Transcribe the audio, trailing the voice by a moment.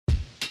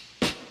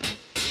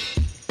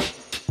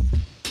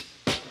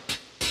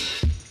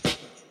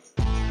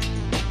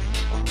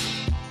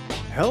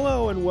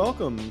Hello and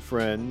welcome,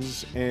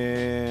 friends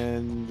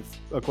and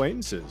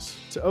acquaintances,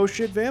 to Oh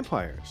Shit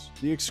Vampires,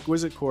 the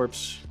Exquisite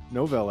Corpse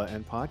novella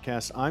and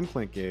podcast. I'm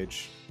Clint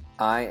Gage.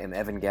 I am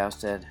Evan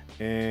Gausted.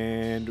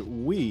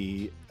 And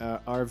we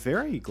are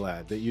very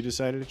glad that you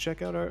decided to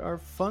check out our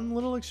fun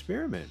little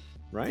experiment,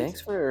 right?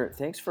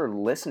 Thanks for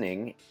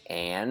listening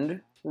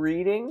and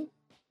reading,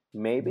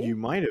 maybe? You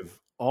might have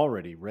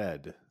already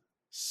read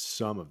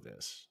some of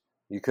this.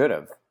 You could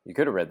have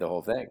read the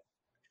whole thing.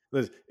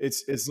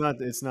 It's not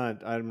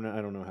I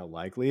don't know how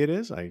likely it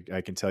is.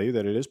 I can tell you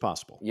that it is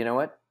possible. You know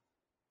what?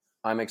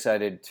 I'm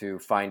excited to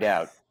find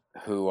out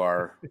who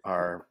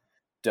our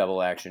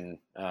double action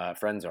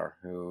friends are,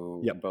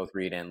 who both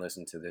read and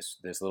listen to this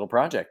little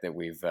project that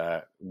we've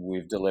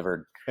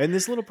delivered. And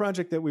this little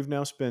project that we've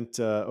now spent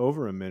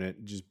over a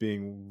minute just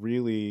being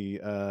really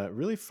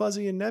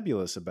fuzzy and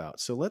nebulous about.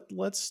 So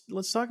let's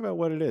talk about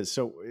what it is.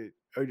 So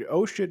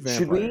Oh Shit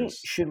Vampires.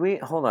 Should we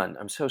hold on?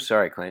 I'm so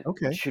sorry, Clint.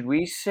 Okay. Should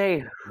we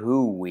say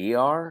who we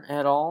are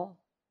at all?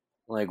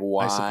 Like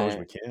why? I suppose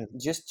we can.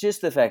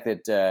 Just the fact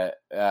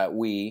that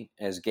we,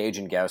 as Gage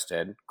and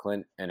Gausted,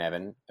 Clint and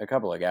Evan, a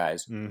couple of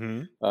guys,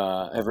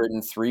 have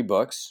written 3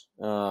 books.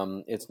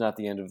 It's Not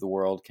the End of the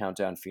World,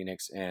 Countdown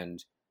Phoenix,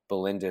 and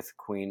Belindith,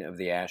 Queen of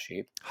the Ash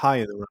Heap. High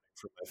in the running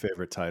for my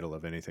favorite title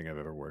of anything I've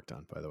ever worked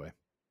on, by the way.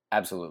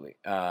 Absolutely.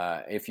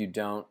 If you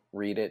don't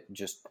read it,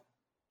 just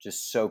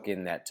soak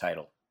in that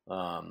title,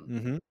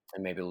 and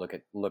maybe look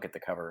at the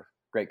cover.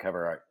 Great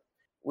cover art.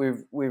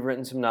 We've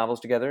written some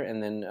novels together,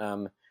 and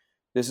then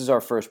this is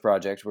our first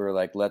project. We were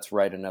like, let's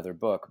write another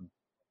book,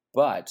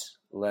 but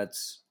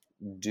let's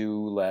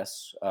do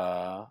less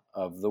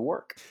of the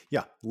work.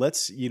 Yeah,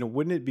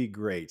 wouldn't it be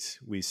great,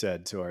 we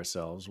said to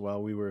ourselves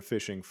while we were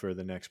fishing for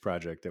the next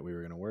project that we were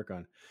going to work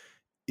on,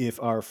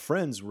 if our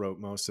friends wrote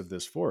most of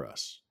this for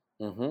us.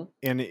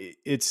 And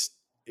it's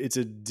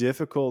a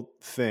difficult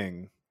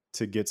thing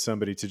to get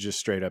somebody to just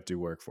straight up do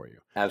work for you.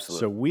 Absolutely.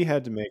 So we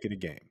had to make it a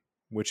game,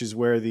 which is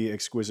where the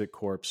Exquisite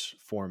Corpse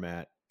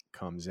format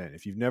comes in.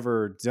 If you've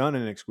never done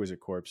an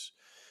Exquisite Corpse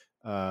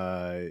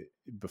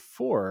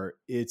before,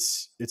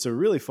 it's a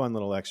really fun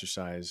little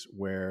exercise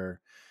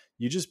where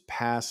you just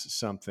pass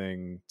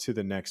something to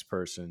the next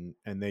person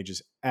and they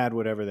just add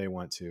whatever they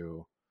want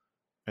to,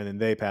 and then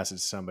they pass it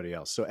to somebody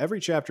else. So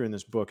every chapter in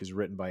this book is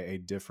written by a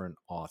different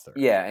author.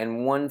 Yeah,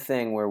 and one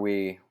thing where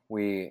we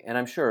and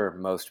I'm sure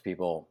most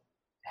people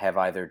have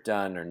either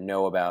done or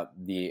know about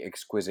the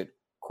Exquisite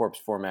Corpse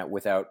format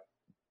without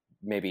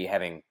maybe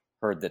having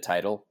heard the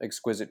title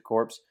Exquisite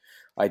Corpse.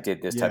 I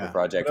did this type of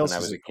project when I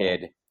was a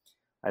kid.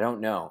 I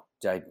don't know.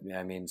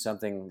 I mean,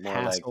 something more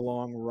pass like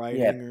along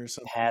writing or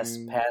something.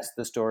 Pass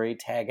the story,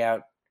 tag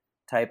out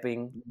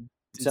typing,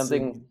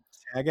 something.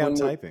 Tag out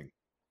typing.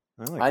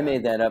 I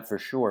made that up for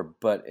sure,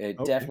 but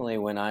definitely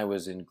when I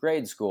was in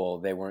grade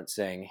school, they weren't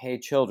saying, "Hey,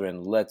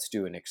 children, let's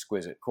do an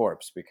Exquisite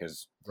Corpse,"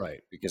 because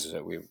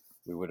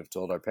we would have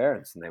told our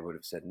parents, and they would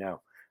have said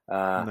no.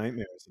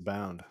 Nightmares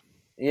abound.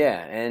 Yeah,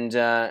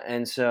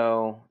 and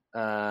so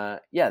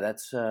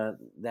that's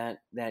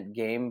that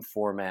game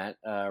format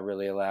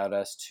really allowed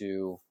us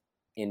to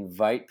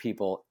invite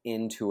people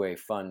into a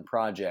fun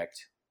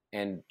project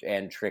and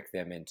trick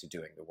them into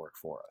doing the work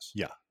for us.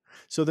 Yeah.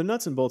 So the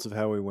nuts and bolts of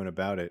how we went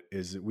about it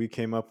is that we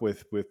came up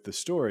with the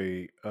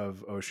story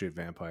of Oh Shit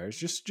Vampires,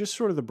 just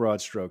sort of the broad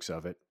strokes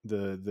of it,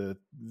 the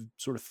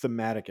sort of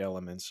thematic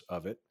elements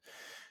of it.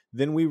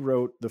 Then we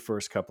wrote the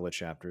first couple of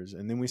chapters,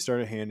 and then we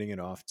started handing it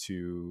off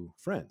to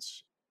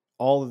friends.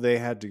 All they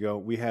had to go,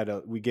 we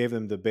gave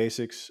them the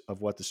basics of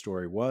what the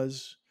story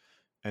was,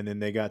 and then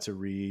they got to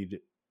read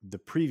the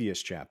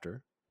previous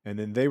chapter, and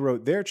then they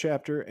wrote their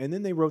chapter, and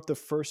then they wrote the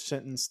first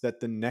sentence that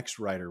the next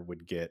writer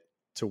would get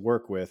to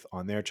work with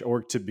on their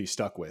or to be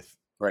stuck with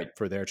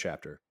for their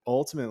chapter.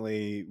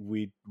 Ultimately,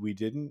 we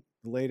didn't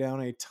lay down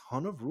a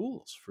ton of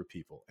rules for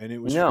people, and it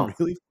was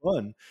really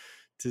fun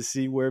to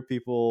see where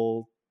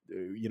people,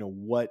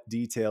 what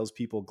details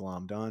people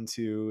glommed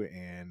onto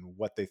and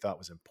what they thought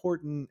was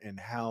important and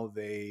how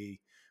they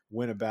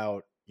went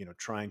about,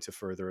 trying to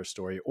further a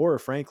story or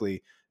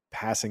frankly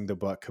passing the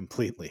buck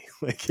completely.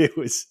 Like it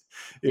was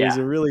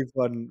a really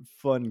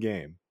fun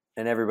game.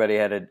 And everybody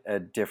had a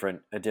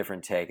different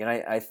take. And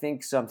I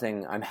think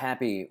I'm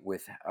happy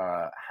with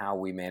how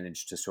we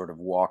managed to sort of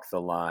walk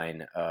the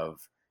line of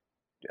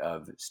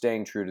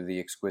staying true to the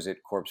Exquisite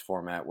Corpse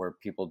format, where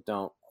people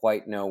don't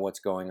quite know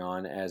what's going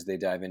on as they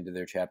dive into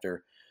their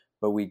chapter,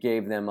 but we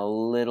gave them a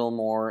little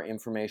more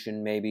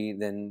information maybe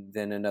than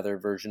another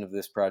version of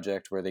this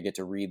project where they get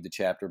to read the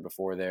chapter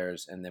before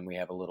theirs, and then we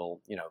have a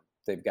little,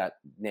 they've got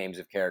names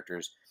of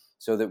characters,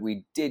 so that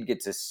we did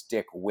get to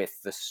stick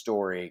with the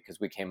story because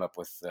we came up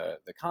with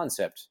the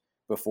concept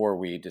before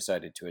we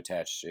decided to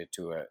attach it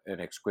to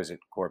an Exquisite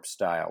Corpse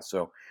style.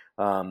 So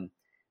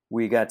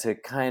we got to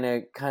kind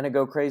of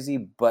go crazy,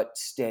 but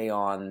stay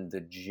on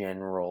the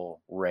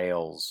general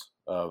rails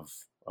of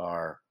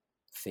our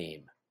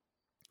theme.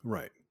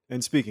 Right.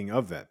 And speaking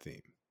of that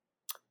theme,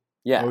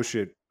 Oh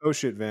Shit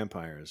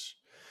Vampires.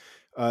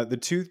 The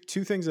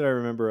two things that I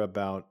remember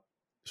about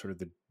sort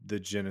of the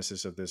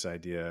genesis of this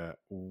idea.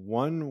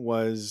 One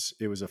was,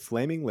 it was a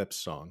Flaming Lips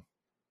song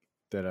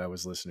that I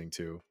was listening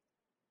to,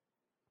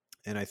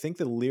 and I think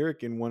the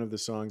lyric in one of the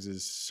songs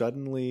is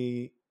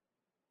suddenly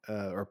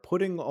or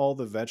putting all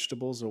the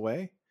vegetables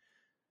away.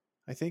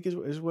 I think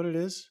is what it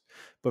is.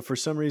 But for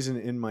some reason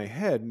in my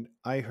head,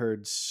 I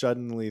heard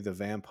suddenly the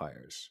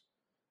vampires,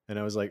 and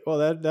I was like, "Oh,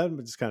 that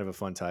was kind of a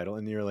fun title."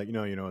 And you're like,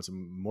 "No, it's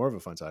more of a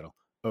fun title.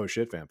 Oh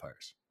shit,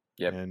 vampires!"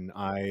 Yep. And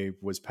I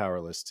was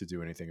powerless to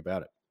do anything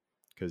about it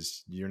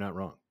because you're not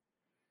wrong.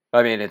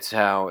 I mean, it's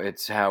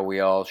how we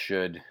all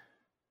should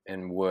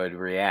and would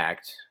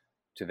react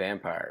to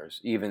vampires,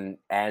 even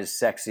as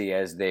sexy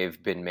as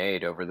they've been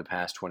made over the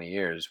past 20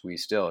 years. We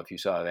still, if you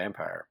saw a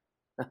vampire,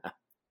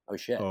 oh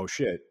shit. Oh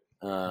shit,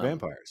 Um,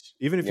 vampires.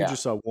 Even if you yeah,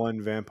 just saw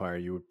one vampire,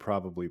 you would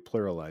probably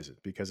pluralize it,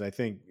 because I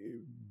think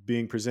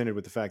being presented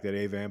with the fact that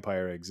a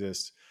vampire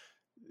exists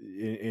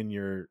in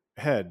your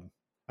head,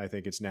 I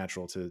think it's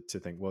natural to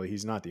think, well,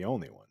 he's not the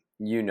only one.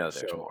 there's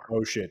So, more.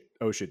 oh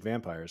shit,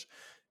 vampires!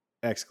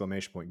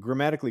 Exclamation point.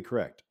 Grammatically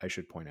correct, I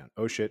should point out.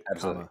 Oh shit,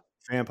 Absolutely. comma,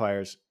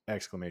 vampires!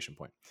 Exclamation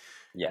point.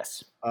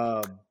 Yes.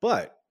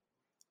 But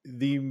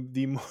the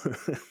more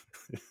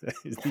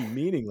the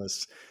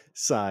meaningless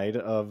side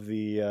of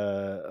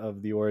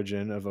the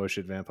origin of oh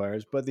shit,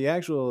 vampires, but the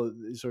actual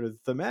sort of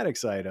thematic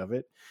side of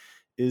it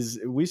is,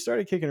 we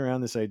started kicking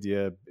around this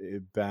idea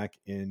back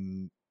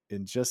in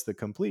just the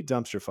complete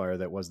dumpster fire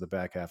that was the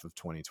back half of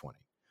 2020.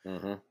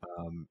 Hmm.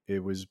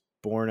 It was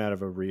born out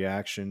of a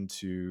reaction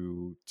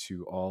to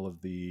all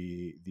of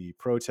the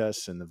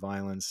protests and the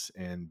violence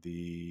and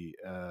the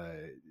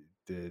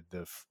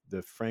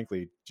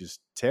frankly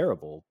just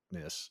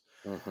terribleness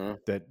Hmm.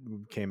 that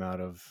came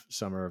out of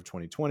summer of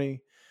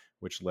 2020,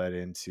 which led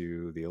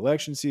into the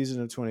election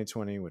season of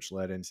 2020, which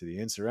led into the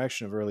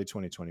insurrection of early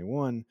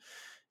 2021.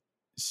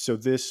 So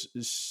this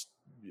is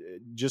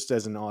just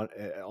as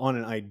on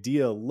an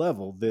idea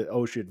level, the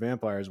oh shit,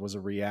 vampires was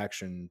a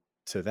reaction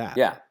to that.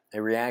 Yeah,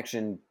 a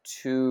reaction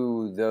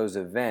to those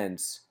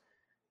events,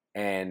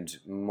 and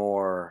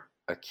more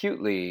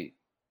acutely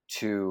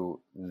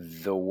to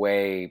the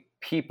way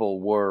people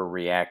were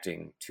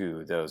reacting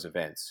to those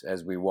events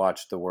as we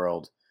watched the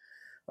world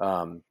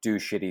do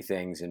shitty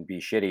things and be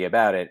shitty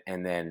about it,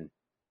 and then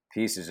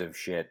pieces of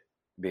shit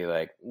be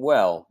like,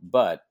 well,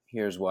 but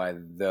here's why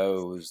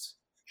those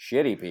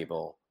shitty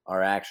people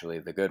are actually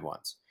the good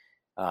ones.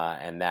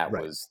 And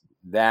Right.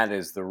 that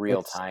is the real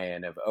Let's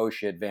tie-in of oh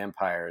shit,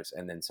 vampires,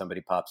 and then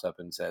somebody pops up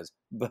and says,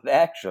 but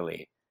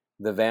actually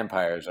the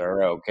vampires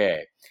are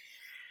okay.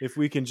 If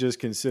we can just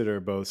consider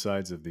both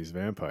sides of these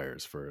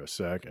vampires for a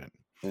second.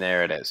 And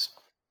there it is.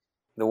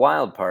 The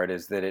wild part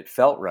is that it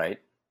felt right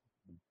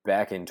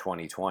back in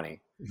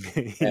 2020.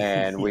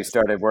 And we Yes.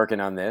 started working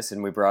on this,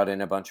 and we brought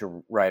in a bunch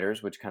of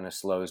writers, which kind of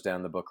slows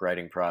down the book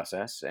writing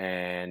process.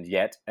 And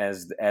yet,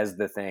 as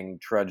the thing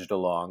trudged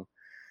along,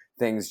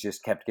 things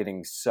just kept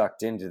getting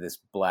sucked into this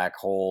black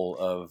hole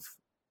of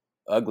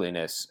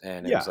ugliness.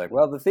 And it was Yeah. like,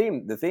 well, the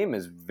theme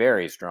is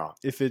very strong.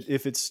 If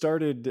it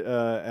started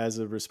as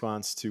a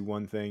response to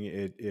one thing,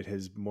 it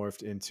has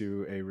morphed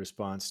into a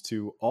response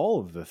to all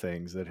of the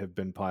things that have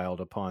been piled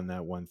upon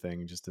that one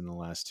thing just in the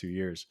last 2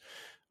 years.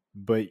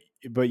 But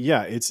but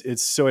yeah,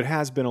 it's so it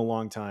has been a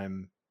long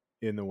time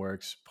in the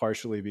works,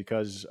 partially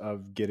because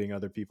of getting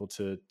other people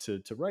to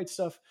write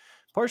stuff,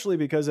 partially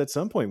because at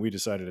some point we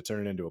decided to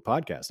turn it into a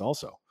podcast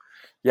also.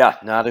 Yeah,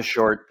 not a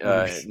short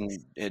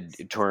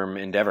The term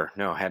endeavor.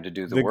 No, had to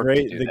do the work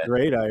to do the that.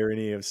 great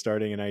irony of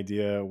starting an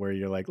idea where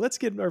you're like, let's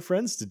get our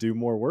friends to do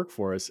more work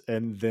for us,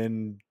 and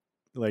then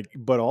like,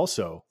 but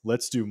also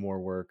let's do more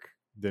work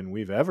than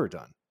we've ever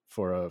done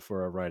for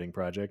a writing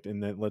project,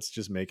 and then let's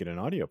just make it an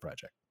audio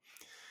project.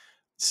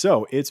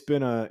 So it's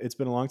been a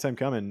long time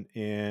coming,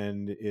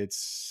 and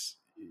it's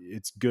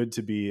good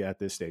to be at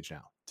this stage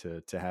now,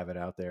 to have it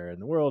out there in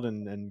the world,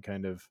 and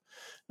kind of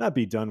not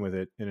be done with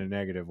it in a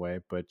negative way,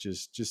 but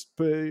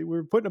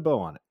we're putting a bow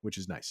on it, which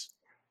is nice.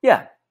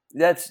 Yeah,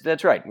 that's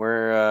right.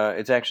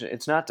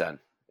 It's not done.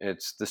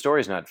 It's the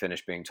story's not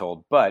finished being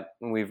told, but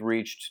we've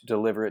reached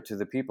deliver it to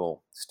the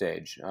people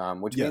stage,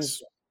 which means,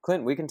 Yes.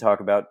 Clint, we can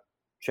talk about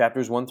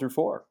chapters 1 through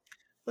 4.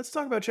 Let's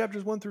talk about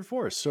chapters 1 through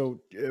 4.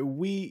 So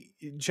we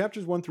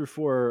chapters 1 through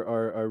 4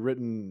 are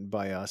written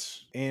by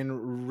us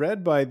and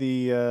read by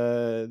the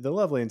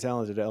lovely and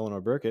talented Eleanor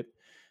Burkett.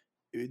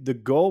 The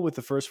goal with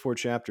the first 4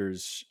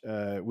 chapters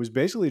was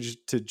basically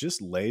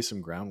just lay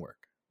some groundwork,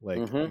 like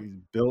Mm-hmm.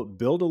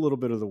 build a little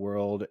bit of the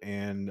world,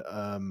 and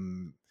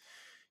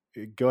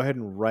go ahead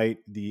and write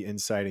the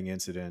inciting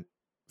incident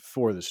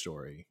for the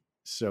story,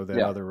 so that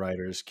Yeah, other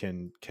writers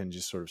can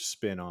just sort of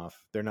spin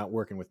off. They're not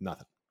working with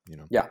nothing, you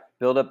know. yeah.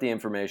 Build up the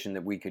information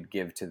that we could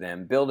give to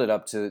them. Build it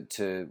up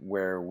to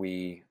where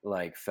we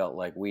felt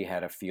like we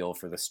had a feel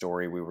for the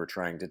story we were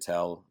trying to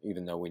tell,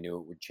 even though we knew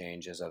it would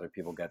change as other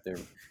people got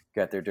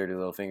their dirty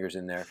little fingers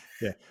in there.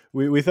 Yeah,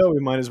 we thought we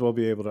might as well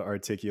be able to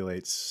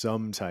articulate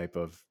some type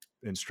of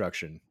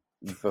instruction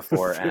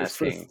before For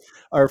asking.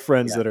 our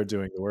friends Yeah. that are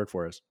doing the work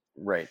for us.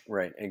 Right,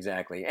 right,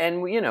 exactly.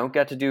 And we,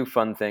 got to do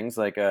fun things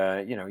like,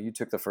 you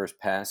took the first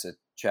pass at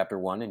chapter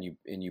 1 and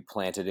you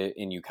planted it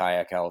in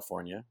Ukiah,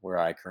 California, where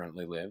I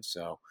currently live.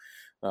 So,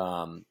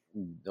 a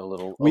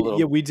little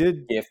We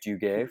did gift you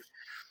gave.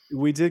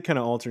 kind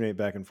of alternate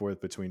back and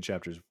forth between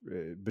chapters,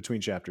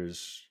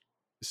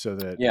 so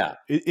that Yeah,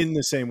 in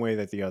the same way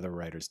that the other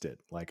writers did.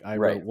 Like I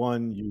right. wrote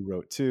 1, you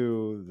wrote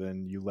 2,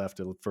 then you left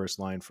a first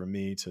line for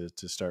me to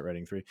start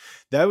writing 3.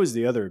 That was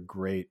the other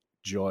great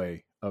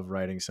joy of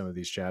writing some of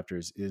these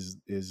chapters,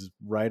 is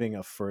writing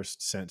a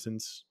first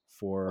sentence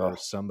for Oh,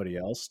 somebody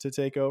else to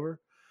take over.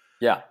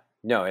 yeah.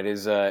 No, it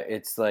is.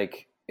 It's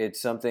like it's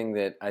something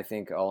that I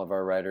think all of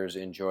our writers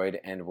enjoyed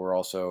and were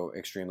also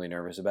extremely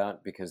nervous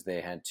about because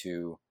they had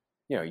to,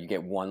 you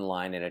get one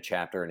line in a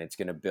chapter and it's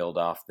going to build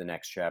off the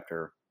next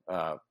chapter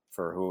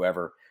for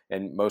whoever,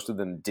 and most of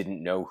them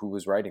didn't know who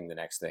was writing the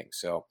next thing.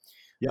 So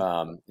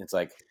Yeah. it's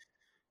like,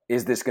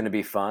 is this going to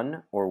be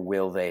fun or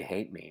will they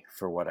hate me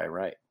for what I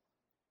write?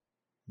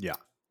 Yeah.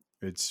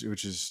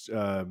 Which is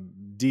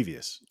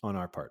devious on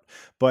our part.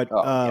 But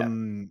Oh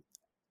yeah.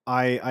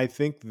 I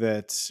think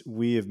that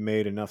we have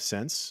made enough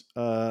sense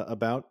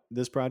about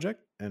this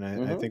project, and I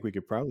Hmm. think we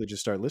could probably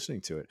just start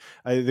listening to it.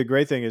 The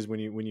great thing is when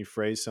you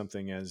phrase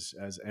something as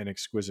an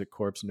exquisite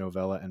corpse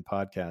novella and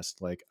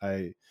podcast, like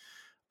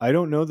I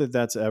don't know that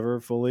that's ever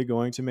fully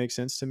going to make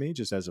sense to me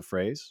just as a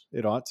phrase.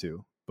 It ought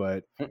to,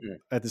 but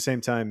at the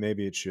same time,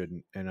 maybe it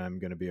shouldn't, and I'm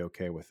going to be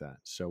okay with that.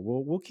 So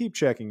we'll keep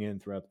checking in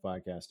throughout the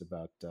podcast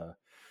about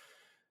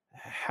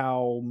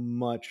how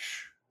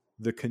much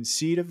the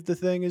conceit of the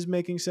thing is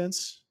making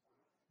sense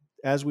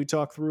as we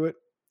talk through it.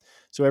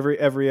 So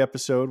every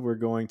episode, we're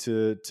going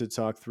to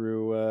talk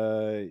through,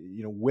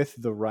 with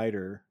the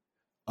writer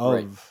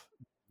Right. of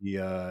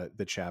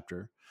the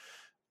chapter.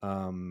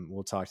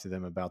 We'll talk to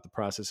them about the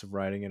process of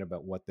writing it,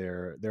 about what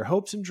their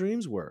hopes and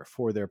dreams were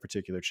for their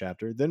particular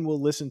chapter. Then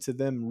we'll listen to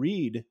them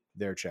read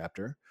their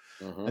chapter,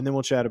 Hmm. and then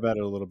we'll chat about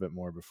it a little bit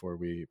more before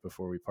we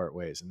part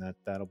ways. And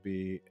that'll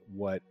be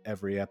what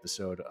every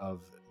episode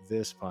of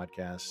this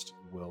podcast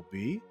will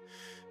be.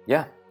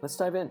 Yeah. Let's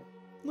dive in.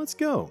 Let's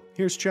go.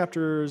 Here's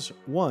chapters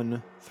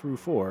 1 through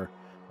 4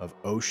 of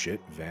Oh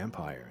Shit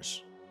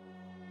Vampires.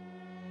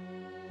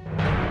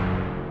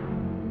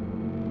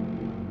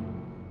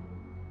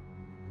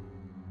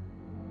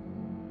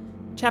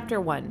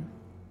 Chapter 1.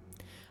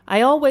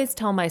 I always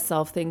tell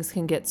myself things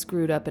can get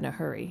screwed up in a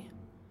hurry.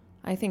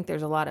 I think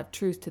there's a lot of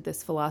truth to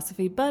this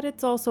philosophy, but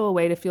it's also a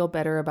way to feel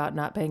better about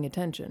not paying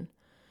attention.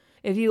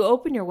 If you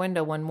open your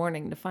window one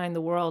morning to find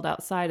the world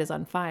outside is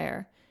on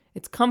fire,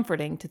 it's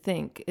comforting to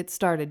think it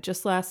started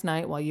just last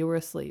night while you were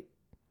asleep.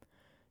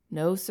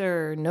 No,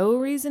 sir, no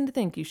reason to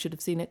think you should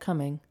have seen it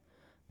coming.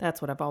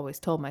 That's what I've always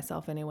told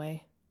myself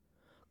anyway.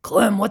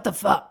 Clem, what the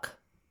fuck?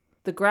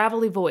 The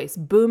gravelly voice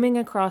booming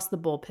across the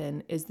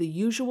bullpen is the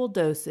usual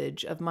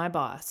dosage of my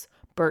boss,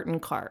 Burton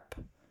Karp.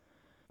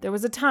 There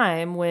was a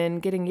time when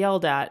getting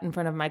yelled at in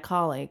front of my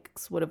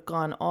colleagues would have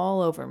gone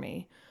all over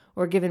me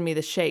or given me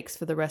the shakes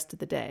for the rest of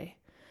the day.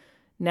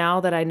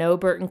 Now that I know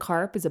Burton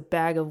Karp is a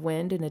bag of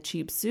wind in a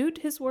cheap suit,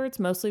 his words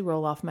mostly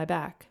roll off my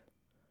back.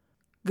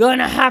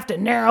 Gonna have to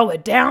narrow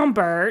it down,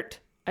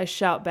 Bert, I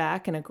shout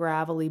back in a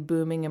gravelly,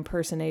 booming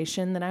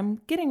impersonation that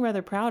I'm getting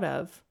rather proud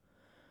of.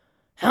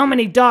 How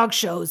many dog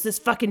shows this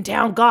fucking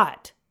town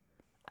got?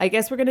 I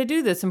guess we're gonna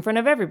do this in front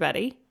of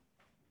everybody.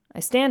 I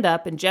stand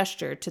up and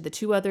gesture to the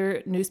 2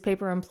 other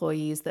newspaper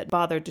employees that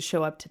bothered to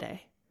show up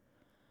today.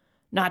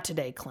 Not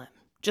today, Clem.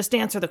 Just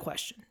answer the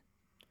question.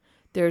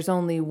 There's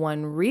only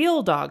one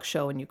real dog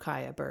show in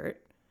Ukiah,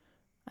 Bert.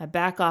 I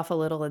back off a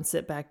little and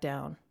sit back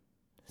down.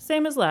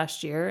 Same as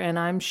last year, and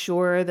I'm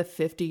sure the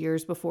 50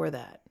 years before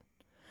that.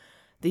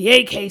 The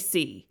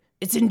AKC.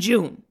 It's in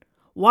June.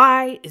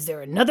 Why is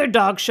there another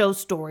dog show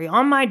story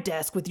on my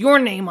desk with your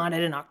name on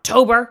it in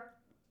October?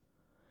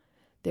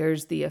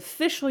 There's the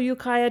official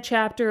Ukiah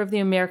chapter of the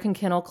American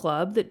Kennel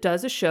Club that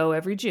does a show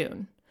every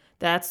June.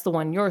 That's the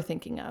one you're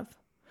thinking of.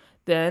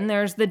 Then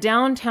there's the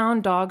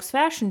Downtown Dogs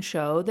fashion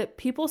show that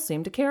people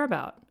seem to care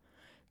about.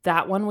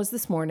 That one was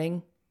this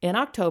morning, in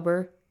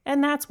October,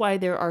 and that's why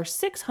there are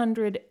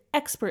 600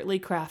 expertly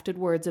crafted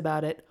words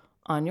about it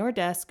on your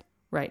desk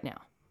right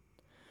now.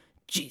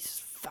 Jesus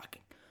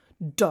fucking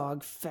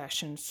dog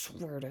fashion,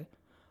 swear to.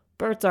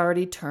 Bert's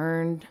already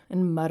turned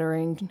and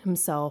muttering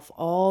himself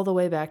all the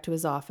way back to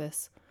his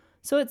office,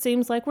 so it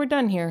seems like we're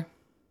done here.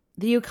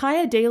 The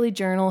Ukiah Daily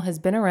Journal has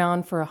been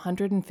around for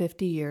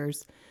 150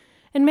 years,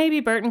 and maybe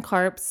Burton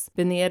Karp's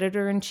been the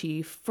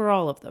editor-in-chief for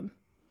all of them.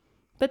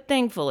 But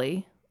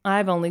thankfully,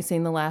 I've only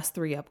seen the last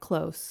 3 up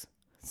close.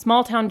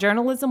 Small-town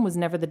journalism was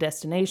never the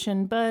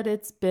destination, but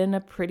it's been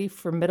a pretty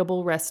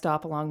formidable rest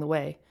stop along the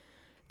way.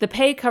 The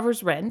pay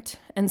covers rent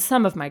and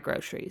some of my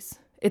groceries.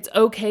 It's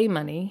okay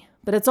money,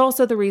 but it's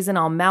also the reason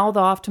I'll mouth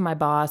off to my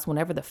boss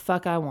whenever the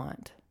fuck I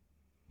want.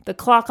 The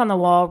clock on the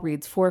wall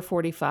reads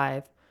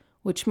 4:45,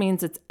 which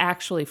means it's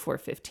actually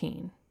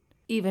 4:15.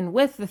 Even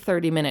with the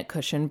 30-minute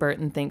cushion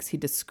Burton thinks he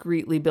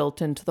discreetly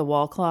built into the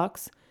wall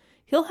clocks,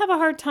 He'll have a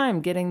hard time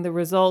getting the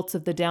results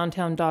of the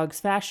Downtown Dogs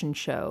fashion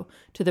show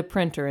to the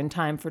printer in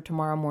time for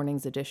tomorrow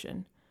morning's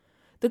edition.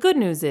 The good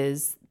news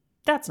is,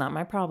 that's not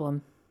my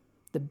problem.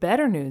 The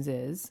better news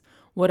is,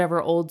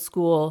 whatever old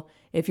school,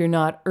 if you're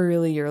not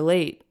early or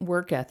late,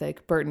 work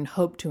ethic Burton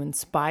hoped to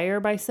inspire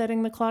by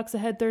setting the clocks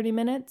ahead 30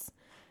 minutes,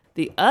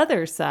 the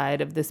other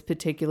side of this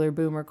particular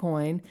boomer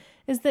coin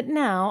is that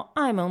now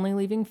I'm only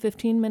leaving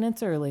 15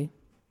 minutes early.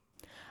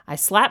 I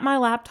slap my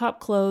laptop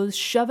closed,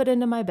 shove it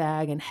into my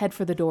bag, and head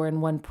for the door in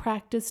one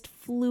practiced,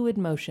 fluid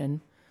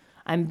motion.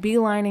 I'm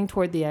beelining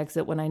toward the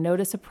exit when I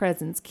notice a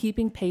presence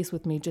keeping pace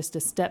with me just a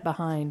step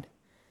behind.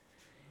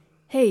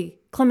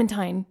 "Hey,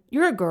 Clementine,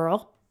 you're a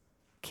girl."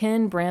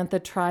 Ken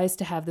Brantha tries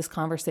to have this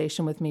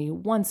conversation with me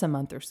once a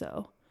month or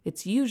so.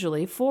 It's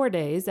usually 4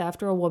 days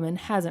after a woman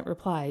hasn't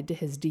replied to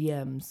his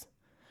DMs.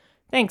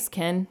 "Thanks,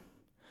 Ken."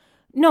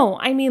 "No,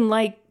 I mean,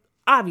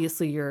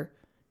 obviously you're..."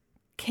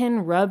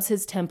 Ken rubs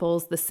his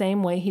temples the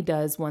same way he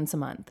does once a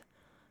month.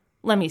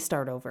 "Let me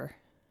start over."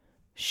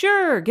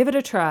 "Sure, give it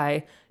a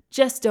try.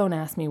 Just don't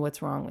ask me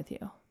what's wrong with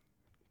you."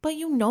 "But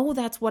you know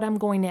that's what I'm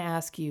going to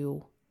ask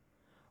you."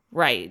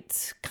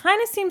 "Right. Kind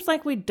of seems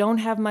like we don't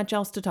have much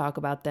else to talk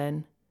about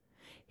then."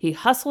 He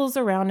hustles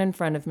around in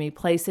front of me,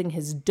 placing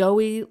his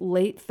doughy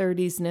late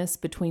 30s-ness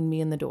between me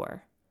and the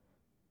door.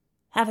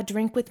 "Have a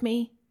drink with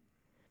me?"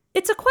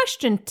 It's a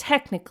question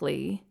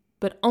technically,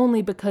 but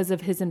only because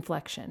of his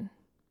inflection.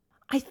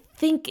 "I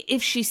think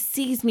if she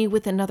sees me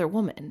with another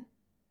woman."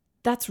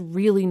 That's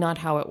really not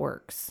how it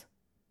works.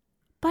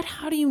 "But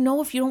how do you know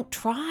if you don't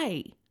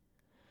try?"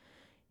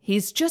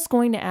 He's just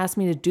going to ask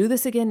me to do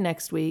this again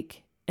next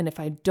week, and if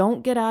I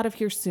don't get out of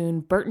here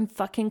soon, Burton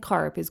fucking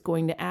Karp is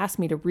going to ask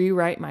me to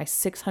rewrite my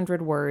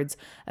 600 words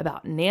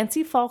about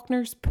Nancy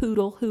Faulkner's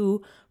poodle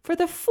who, for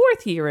the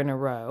 4th year in a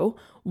row,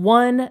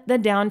 won the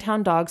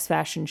Downtown Dogs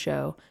fashion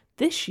show,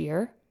 this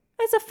year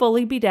as a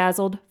fully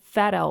bedazzled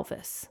Fat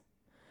Elvis.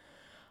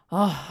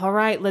 "Oh, all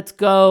right, let's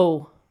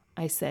go,"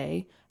 I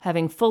say,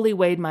 having fully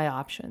weighed my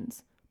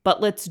options.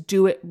 "But let's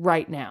do it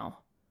right now."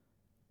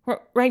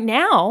 Right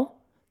now?"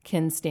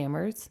 Ken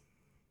stammers.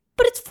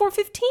 "But it's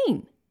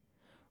 4:15.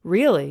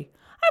 "Really?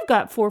 I've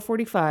got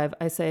 4:45,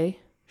 I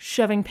say,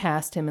 shoving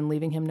past him and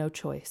leaving him no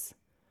choice.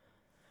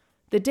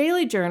 The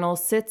Daily Journal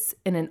sits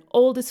in an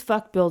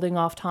old-as-fuck building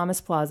off Thomas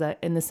Plaza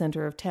in the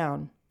center of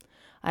town.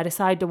 I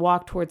decide to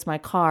walk towards my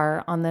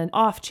car on the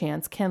off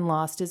chance Ken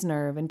lost his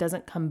nerve and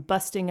doesn't come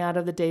busting out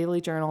of the Daily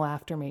Journal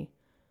after me.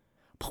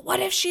 "But what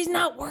if she's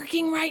not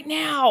working right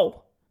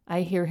now?"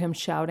 I hear him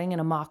shouting in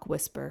a mock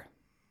whisper.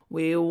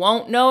 "We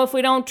won't know if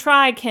we don't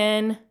try,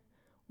 Ken.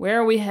 Where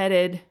are we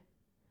headed?"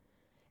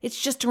 "It's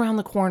just around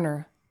the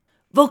corner."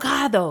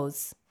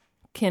 "Vocados,"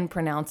 Ken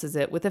pronounces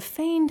it with a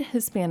feigned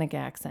Hispanic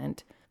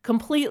accent,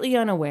 completely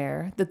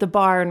unaware that the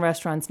bar and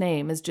restaurant's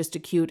name is just a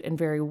cute and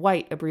very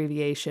white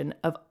abbreviation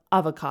of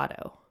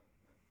avocado.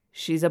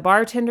 "She's a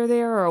bartender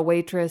there or a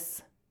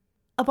waitress?"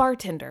 "A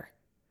bartender."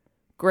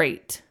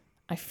 "Great.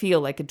 I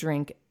feel like a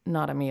drink,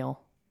 not a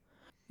meal."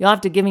 "You'll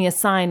have to give me a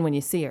sign when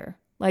you see her.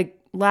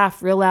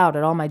 Laugh real loud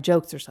at all my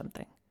jokes or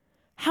something."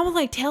 "How will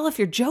I tell if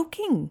you're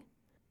joking?"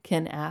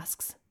 Ken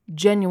asks,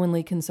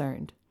 genuinely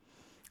concerned.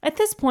 At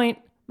this point,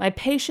 my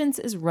patience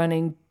is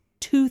running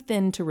too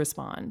thin to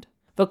respond.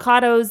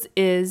 Vocados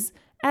is,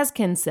 as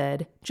Ken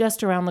said,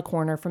 just around the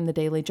corner from the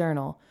Daily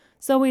Journal,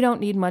 so we don't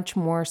need much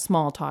more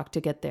small talk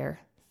to get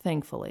there,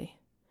 thankfully.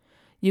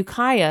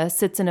 Ukiah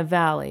sits in a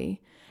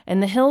valley,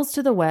 and the hills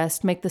to the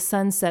west make the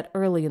sun set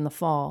early in the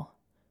fall.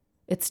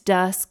 It's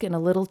dusk and a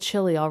little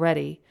chilly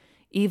already,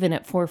 even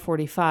at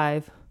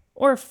 4:45,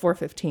 or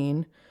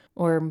 4:15,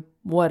 or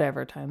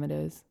whatever time it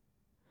is.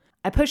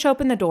 I push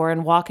open the door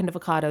and walk into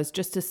Vocados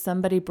just as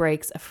somebody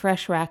breaks a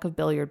fresh rack of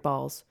billiard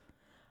balls.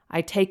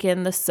 I take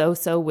in the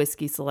so-so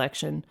whiskey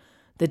selection,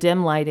 the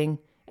dim lighting,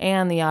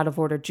 and the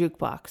out-of-order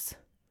jukebox.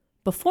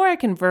 Before I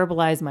can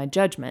verbalize my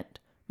judgment,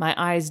 my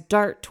eyes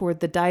dart toward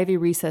the divey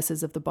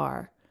recesses of the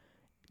bar,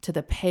 to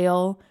the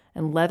pale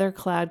and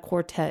leather-clad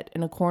quartet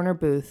in a corner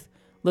booth,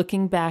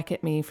 looking back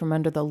at me from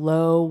under the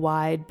low,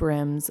 wide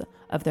brims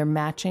of their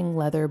matching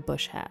leather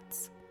bush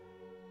hats.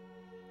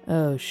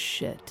 "Oh,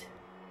 shit,"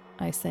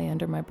 I say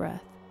under my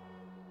breath.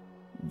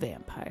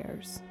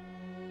 Vampires.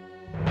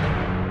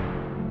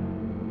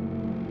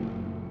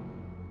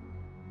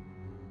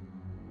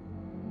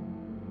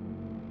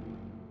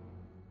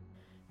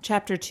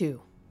 Chapter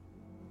 2.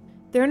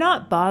 They're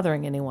not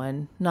bothering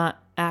anyone,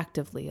 not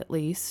actively at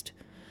least.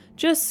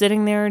 Just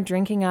sitting there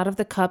drinking out of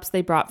the cups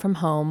they brought from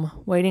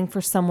home, waiting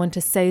for someone to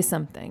say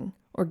something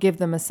or give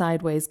them a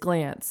sideways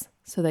glance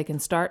so they can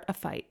start a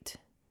fight.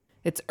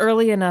 It's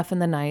early enough in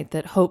the night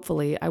that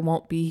hopefully I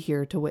won't be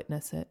here to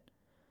witness it.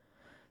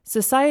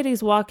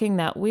 Society's walking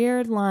that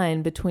weird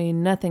line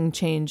between nothing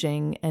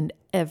changing and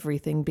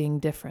everything being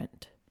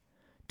different.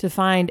 To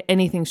find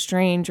anything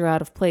strange or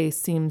out of place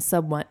seems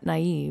somewhat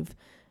naive,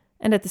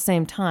 and at the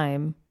same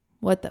time,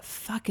 what the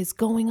fuck is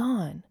going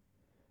on?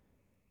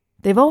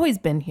 They've always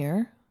been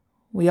here.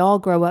 We all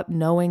grow up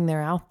knowing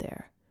they're out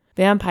there.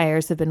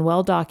 Vampires have been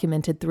well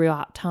documented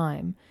throughout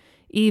time,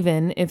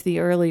 even if the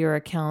earlier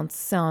accounts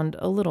sound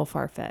a little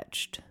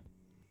far-fetched.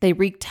 They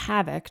wreaked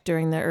havoc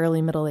during the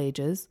early Middle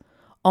Ages,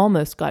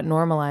 almost got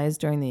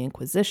normalized during the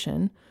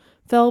Inquisition,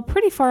 fell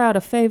pretty far out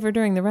of favor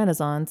during the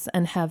Renaissance,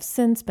 and have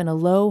since been a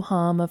low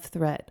hum of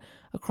threat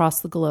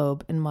across the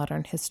globe in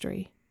modern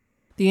history.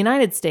 The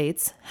United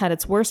States had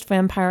its worst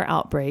vampire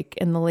outbreak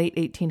in the late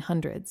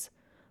 1800s,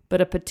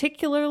 but a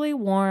particularly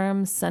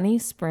warm, sunny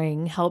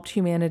spring helped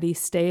humanity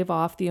stave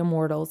off the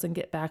immortals and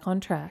get back on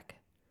track.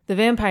 The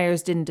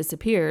vampires didn't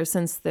disappear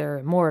since they're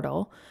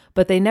immortal,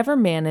 but they never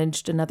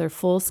managed another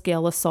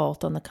full-scale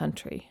assault on the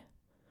country.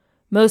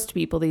 Most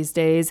people these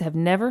days have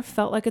never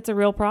felt like it's a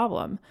real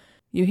problem.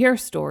 You hear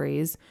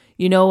stories,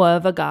 you know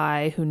of a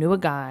guy who knew a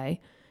guy,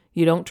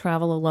 you don't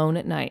travel alone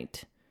at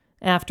night.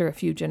 After a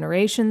few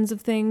generations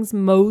of things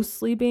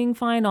mostly being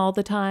fine all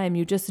the time,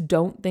 you just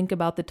don't think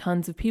about the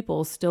tons of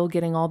people still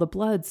getting all the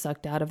blood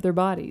sucked out of their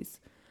bodies.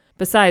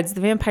 Besides,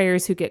 the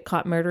vampires who get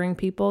caught murdering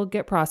people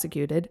get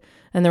prosecuted,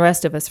 and the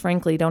rest of us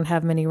frankly don't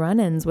have many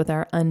run-ins with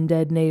our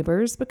undead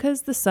neighbors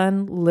because the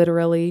sun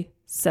literally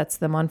sets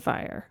them on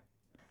fire.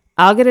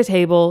 I'll get a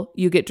table,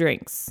 you get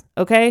drinks,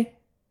 okay?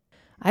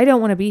 I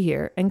don't want to be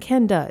here, and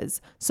Ken does,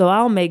 so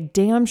I'll make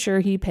damn sure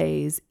he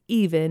pays,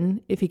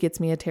 even if he gets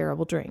me a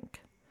terrible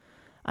drink.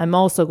 I'm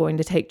also going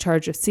to take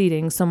charge of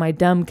seating so my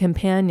dumb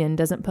companion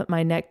doesn't put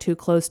my neck too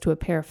close to a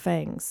pair of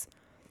fangs.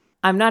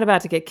 I'm not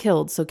about to get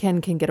killed so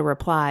Ken can get a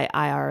reply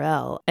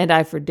IRL, and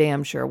I for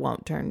damn sure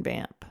won't turn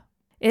vamp.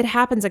 It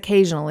happens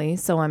occasionally,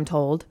 so I'm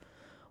told.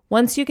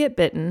 Once you get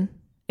bitten,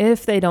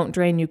 if they don't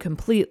drain you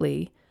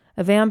completely,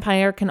 a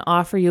vampire can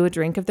offer you a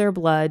drink of their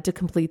blood to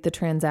complete the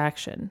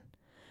transaction.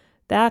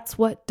 That's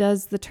what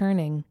does the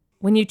turning.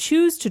 When you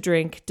choose to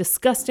drink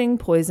disgusting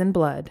poison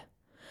blood.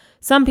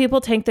 Some people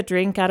take the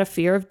drink out of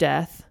fear of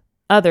death.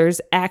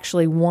 Others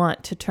actually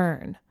want to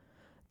turn.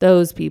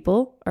 Those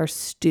people are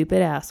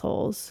stupid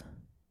assholes.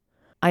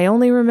 I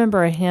only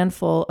remember a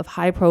handful of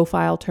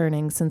high-profile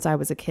turnings since I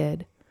was a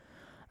kid.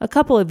 A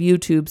couple of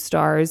YouTube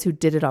stars who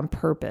did it on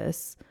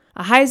purpose.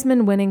 A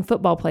Heisman-winning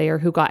football player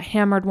who got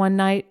hammered one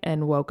night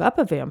and woke up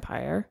a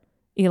vampire.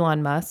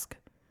 Elon Musk.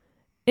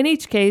 In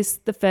each case,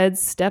 the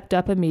feds stepped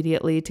up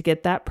immediately to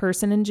get that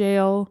person in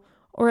jail,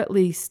 or at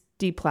least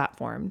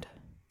deplatformed.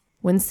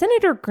 When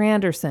Senator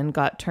Granderson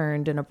got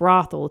turned in a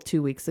brothel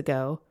 2 weeks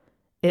ago,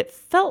 it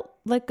felt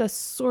like a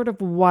sort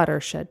of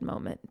watershed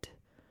moment.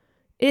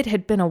 It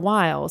had been a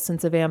while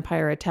since a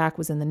vampire attack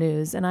was in the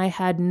news, and I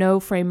had no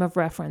frame of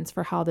reference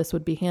for how this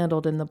would be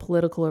handled in the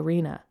political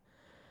arena.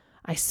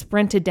 I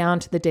sprinted down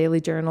to the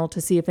Daily Journal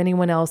to see if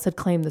anyone else had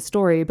claimed the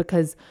story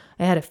because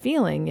I had a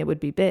feeling it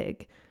would be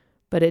big.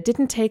 But it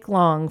didn't take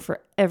long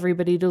for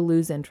everybody to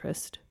lose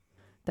interest.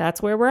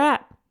 That's where we're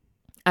at.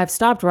 I've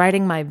stopped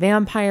writing my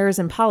Vampires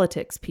and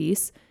Politics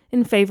piece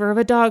in favor of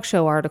a dog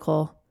show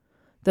article,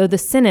 though the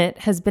Senate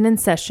has been in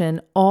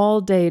session all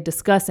day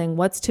discussing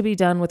what's to be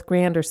done with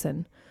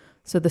Granderson,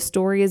 so the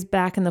story is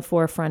back in the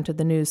forefront of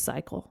the news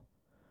cycle.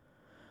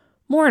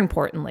 More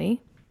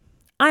importantly,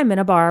 I'm in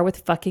a bar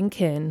with fucking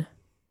Ken,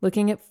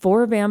 looking at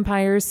 4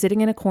 vampires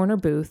sitting in a corner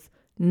booth,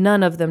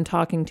 none of them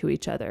talking to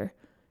each other,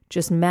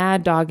 just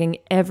mad dogging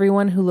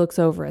everyone who looks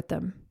over at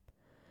them.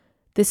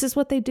 This is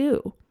what they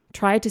do.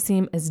 Try to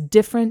seem as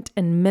different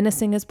and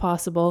menacing as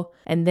possible,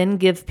 and then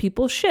give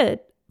people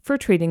shit for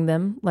treating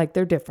them like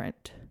they're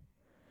different.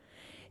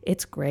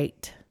 It's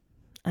great.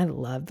 I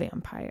love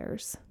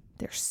vampires.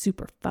 They're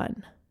super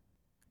fun.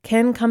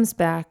 Ken comes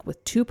back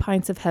with 2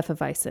 pints of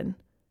Hefeweizen,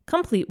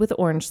 complete with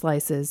orange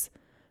slices,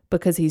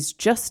 because he's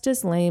just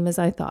as lame as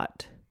I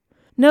thought.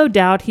 No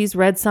doubt he's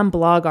read some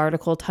blog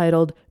article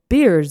titled,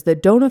 "Beers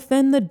that don't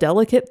offend the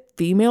delicate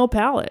female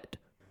palate."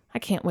 I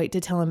can't wait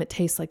to tell him it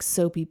tastes like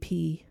soapy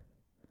pee.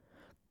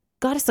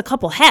 "Got us a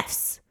couple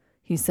hefts,"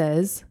 he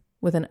says,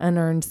 with an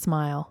unearned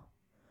smile.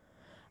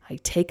 I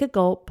take a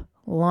gulp,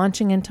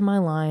 launching into my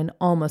line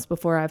almost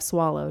before I've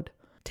swallowed.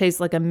 Tastes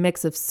like a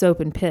mix of soap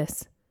and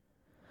piss.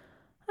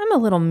 I'm a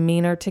little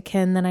meaner to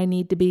Ken than I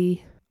need to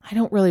be. I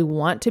don't really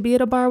want to be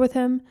at a bar with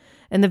him,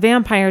 and the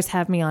vampires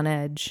have me on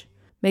edge,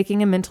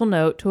 making a mental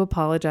note to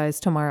apologize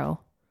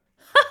tomorrow.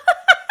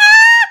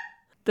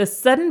 The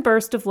sudden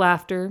burst of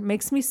laughter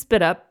makes me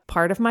spit up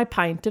part of my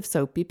pint of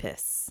soapy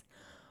piss.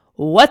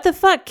 "What the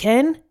fuck,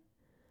 Ken?"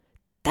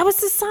 "That was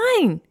the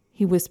sign,"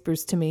 he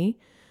whispers to me.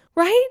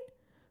 "Right?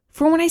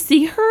 For when I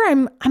see her,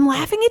 I'm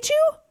laughing at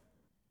you?"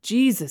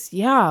 Jesus,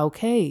 yeah,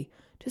 okay.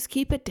 Just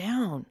keep it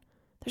down.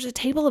 There's a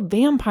table of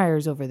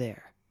vampires over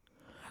there.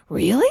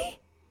 Really?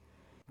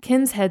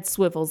 Ken's head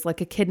swivels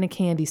like a kid in a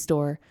candy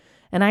store,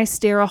 and I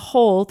stare a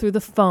hole through the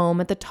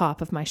foam at the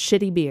top of my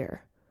shitty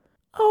beer.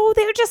 "Oh,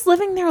 they're just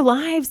living their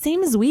lives,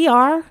 same as we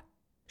are."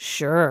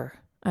 "Sure,"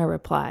 I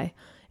reply,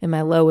 in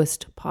my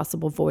lowest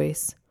possible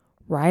voice,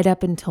 right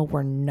up until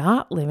we're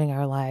not living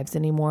our lives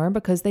anymore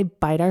because they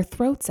bite our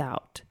throats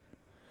out.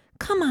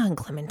 "Come on,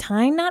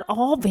 Clementine, not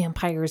all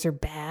vampires are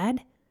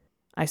bad."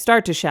 I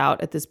start to shout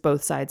at this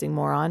both-sidesing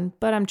moron,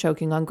 but I'm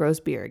choking on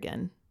gross beer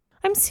again.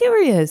 "I'm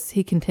serious,"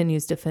 he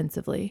continues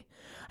defensively.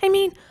 I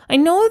mean, I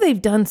know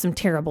they've done some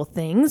terrible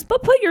things,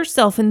 but put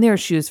yourself in their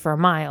shoes for a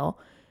mile.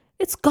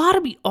 It's gotta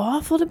be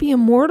awful to be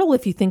immortal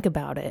if you think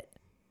about it.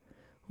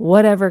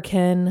 Whatever,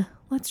 Ken.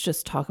 Let's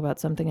just talk about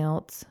something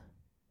else.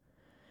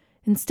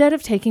 Instead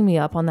of taking me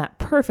up on that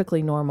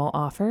perfectly normal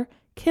offer,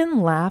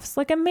 Ken laughs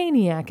like a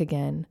maniac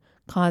again,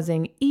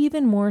 causing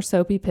even more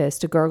soapy piss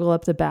to gurgle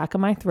up the back of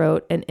my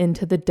throat and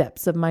into the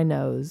depths of my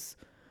nose.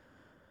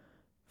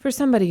 For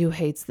somebody who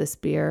hates this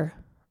beer,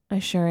 I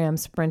sure am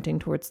sprinting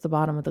towards the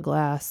bottom of the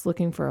glass,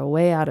 looking for a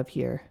way out of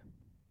here.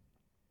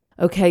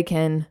 Okay,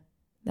 Ken,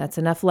 that's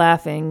enough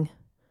laughing.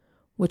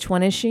 Which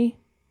one is she?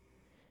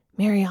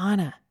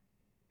 Mariana.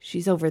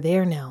 She's over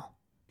there now,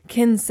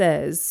 Ken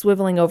says,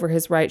 swiveling over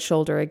his right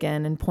shoulder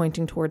again and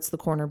pointing towards the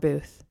corner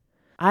booth.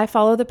 I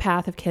follow the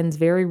path of Ken's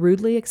very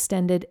rudely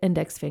extended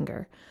index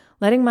finger,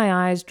 letting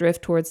my eyes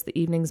drift towards the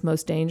evening's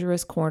most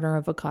dangerous corner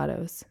of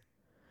avocados.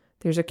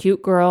 There's a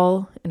cute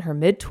girl in her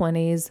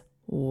mid-20s,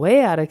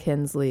 way out of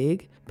Ken's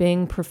league,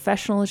 being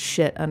professional as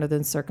shit under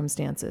the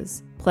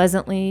circumstances,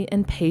 pleasantly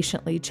and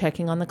patiently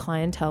checking on the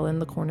clientele in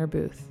the corner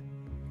booth.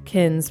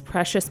 Ken's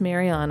precious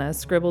Mariana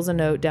scribbles a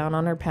note down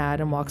on her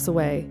pad and walks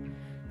away,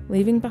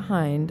 leaving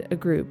behind a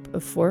group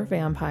of 4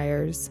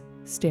 vampires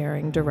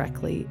staring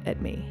directly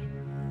at me.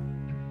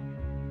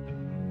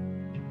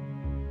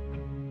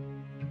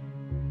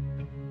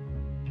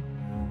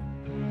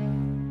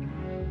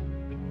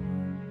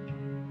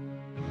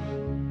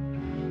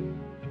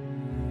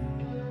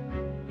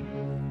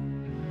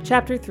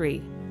 Chapter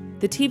 3.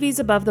 The TVs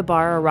above the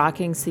bar are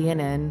rocking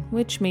CNN,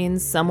 which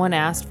means someone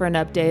asked for an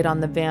update on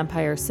the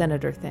vampire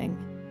senator thing.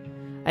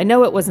 I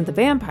know it wasn't the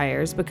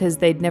vampires because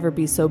they'd never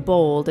be so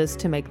bold as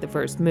to make the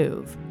first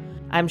move.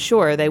 I'm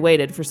sure they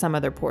waited for some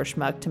other poor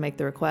schmuck to make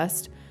the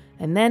request,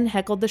 and then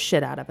heckled the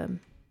shit out of him.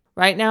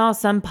 Right now,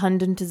 some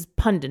pundit is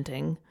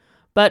punditing,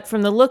 but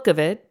from the look of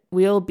it,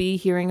 we'll be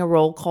hearing a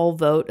roll call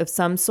vote of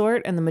some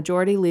sort, and the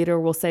majority leader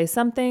will say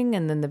something,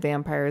 and then the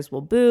vampires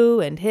will boo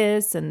and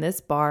hiss, and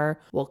this bar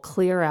will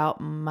clear out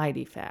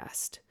mighty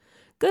fast.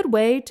 Good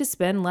way to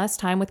spend less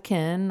time with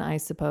Ken, I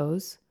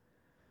suppose.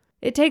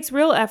 It takes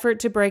real effort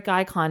to break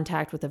eye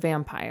contact with a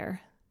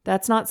vampire.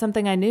 That's not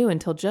something I knew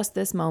until just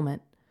this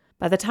moment.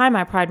 By the time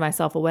I pried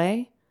myself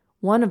away,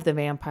 one of the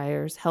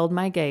vampires held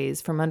my gaze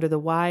from under the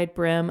wide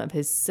brim of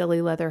his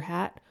silly leather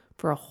hat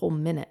for a whole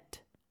minute,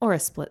 or a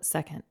split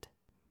second.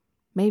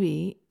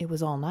 Maybe it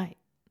was all night.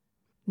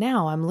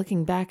 Now I'm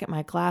looking back at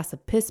my glass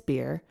of piss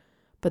beer,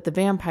 but the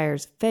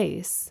vampire's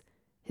face,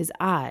 his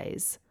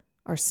eyes,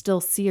 are still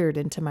seared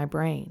into my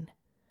brain.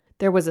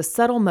 There was a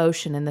subtle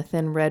motion in the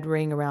thin red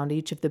ring around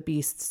each of the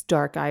beast's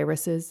dark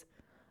irises,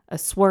 a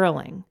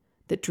swirling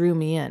that drew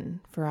me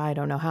in for I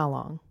don't know how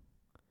long.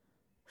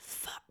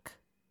 Fuck,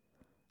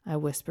 I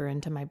whisper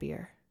into my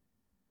beer.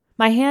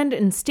 My hand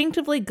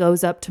instinctively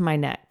goes up to my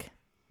neck.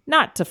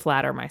 Not to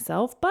flatter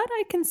myself, but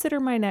I consider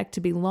my neck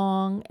to be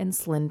long and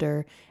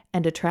slender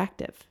and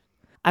attractive.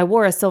 I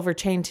wore a silver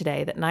chain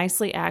today that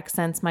nicely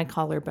accents my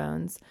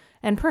collarbones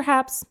and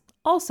perhaps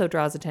also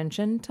draws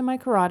attention to my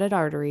carotid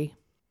artery.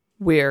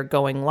 We're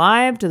going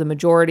live to the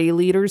majority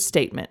leader's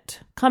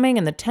statement, coming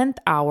in the 10th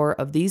hour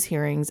of these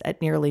hearings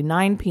at nearly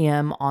 9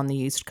 p.m. on the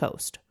East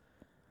Coast.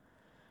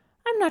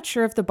 I'm not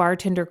sure if the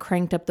bartender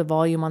cranked up the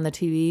volume on the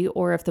TV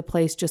or if the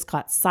place just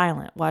got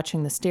silent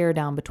watching the stare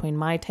down between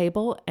my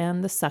table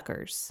and the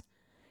suckers.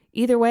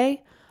 Either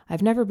way,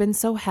 I've never been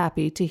so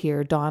happy to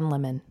hear Don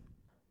Lemon.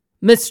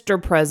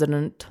 Mr.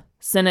 President,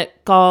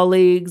 Senate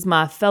colleagues,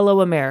 my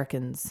fellow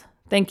Americans,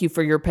 thank you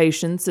for your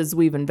patience as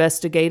we've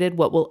investigated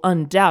what will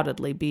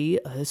undoubtedly be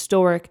a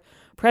historic,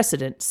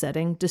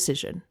 precedent-setting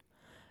decision.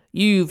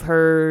 You've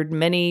heard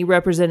many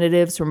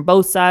representatives from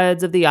both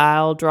sides of the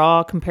aisle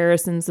draw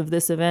comparisons of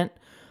this event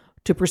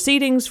to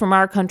proceedings from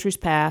our country's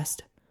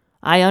past.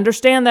 I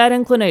understand that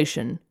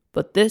inclination,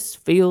 but this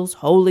feels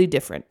wholly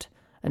different,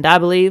 and I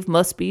believe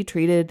must be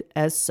treated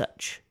as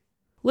such.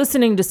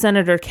 Listening to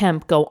Senator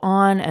Kemp go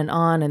on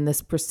in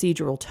this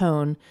procedural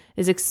tone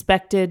is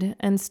expected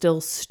and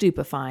still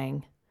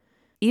stupefying.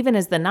 Even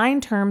as the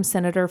 9-term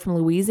senator from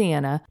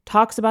Louisiana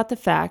talks about the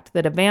fact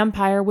that a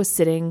vampire was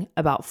sitting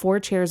about 4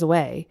 chairs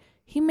away,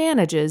 he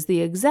manages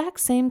the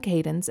exact same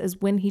cadence as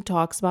when he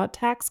talks about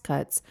tax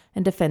cuts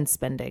and defense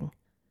spending.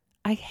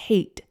 I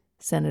hate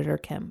Senator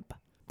Kemp.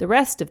 The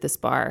rest of this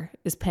bar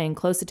is paying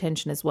close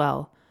attention as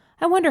well.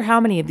 I wonder how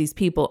many of these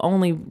people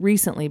only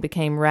recently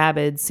became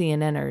rabid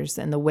CNNers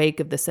in the wake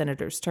of the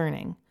senator's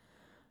turning.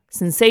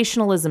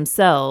 Sensationalism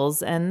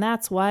sells, and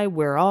that's why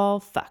we're all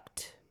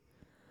fucked.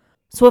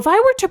 So if I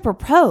were to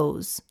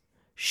propose...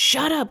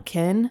 Shut up,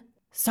 Ken.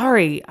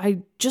 Sorry, I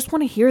just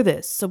want to hear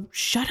this, so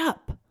shut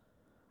up.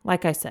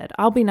 Like I said,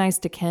 I'll be nice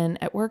to Ken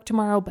at work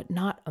tomorrow, but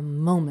not a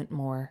moment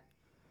more.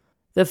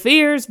 The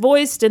fears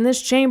voiced in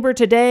this chamber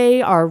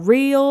today are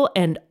real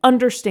and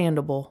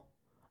understandable.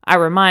 I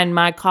remind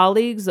my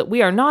colleagues that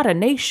we are not a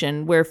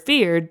nation where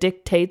fear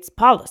dictates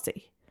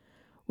policy.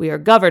 We are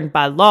governed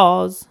by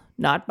laws,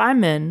 not by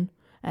men,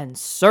 and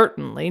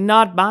certainly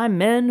not by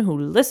men who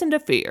listen to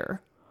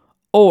fear,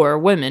 or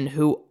women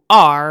who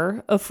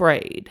are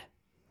afraid.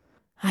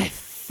 I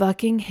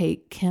fucking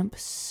hate Kemp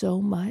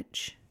so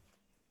much.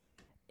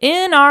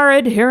 In our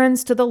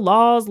adherence to the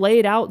laws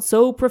laid out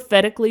so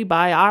prophetically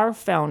by our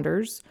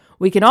founders,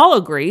 we can all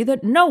agree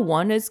that no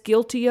one is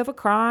guilty of a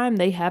crime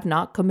they have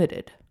not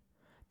committed.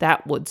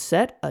 That would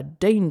set a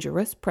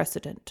dangerous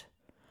precedent.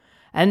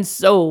 And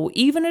so,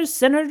 even as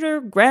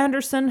Senator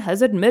Granderson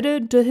has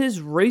admitted to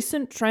his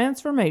recent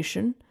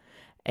transformation,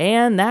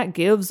 and that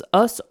gives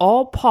us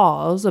all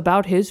pause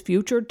about his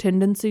future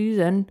tendencies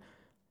and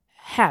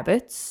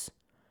habits,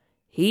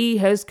 he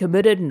has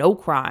committed no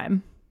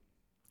crime.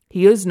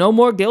 He is no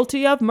more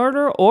guilty of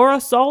murder or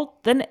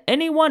assault than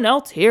anyone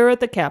else here at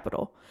the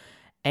Capitol,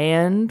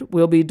 and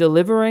will be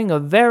delivering a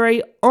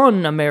very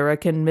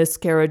un-American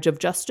miscarriage of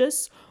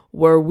justice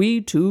were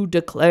we to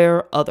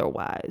declare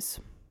otherwise.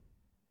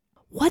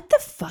 What the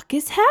fuck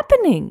is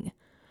happening?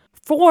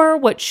 For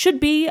what should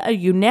be a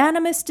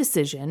unanimous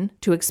decision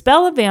to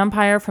expel a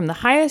vampire from the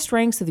highest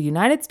ranks of the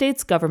United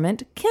States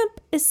government,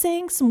 Kemp is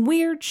saying some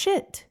weird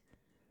shit.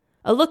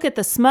 A look at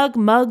the smug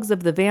mugs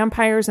of the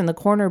vampires in the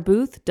corner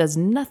booth does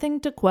nothing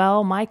to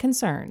quell my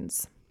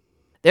concerns.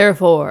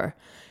 Therefore,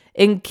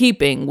 in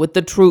keeping with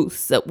the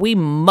truths that we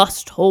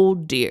must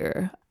hold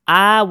dear,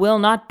 I will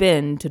not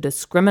bend to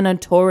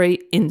discriminatory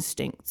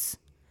instincts.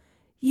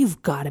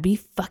 You've got to be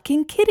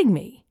fucking kidding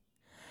me.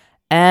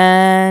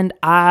 And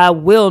I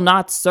will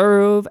not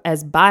serve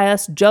as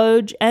biased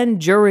judge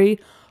and jury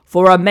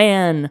for a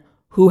man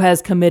who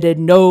has committed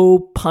no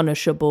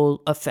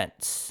punishable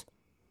offense.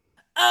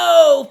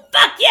 Oh,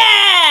 fuck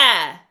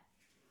yeah!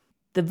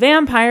 The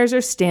vampires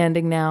are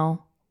standing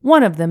now.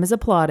 One of them is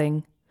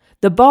applauding.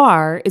 The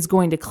bar is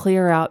going to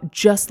clear out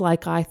just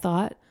like I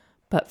thought,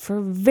 but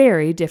for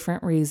very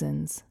different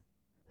reasons.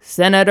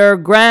 Senator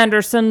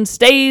Granderson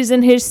stays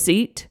in his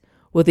seat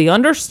with the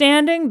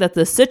understanding that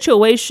the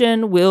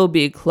situation will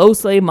be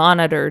closely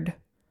monitored.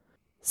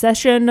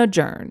 Session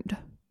adjourned.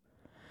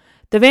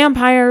 The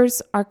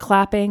vampires are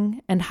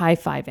clapping and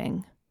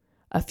high-fiving.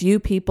 A few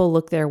people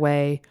look their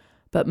way,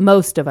 but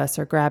most of us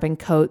are grabbing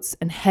coats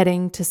and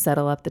heading to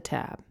settle up the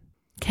tab.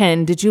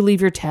 Ken, did you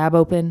leave your tab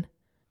open?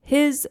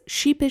 His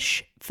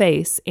sheepish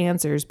face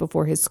answers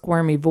before his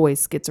squirmy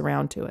voice gets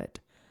around to it.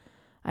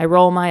 I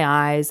roll my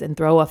eyes and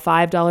throw a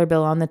 $5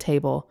 bill on the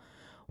table,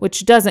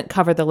 which doesn't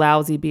cover the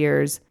lousy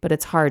beers, but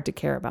it's hard to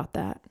care about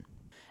that.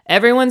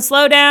 Everyone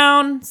slow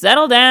down,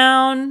 settle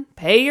down,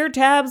 pay your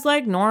tabs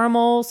like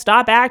normal,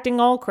 stop acting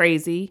all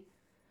crazy.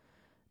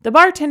 The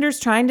bartender's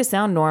trying to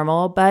sound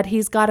normal, but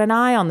he's got an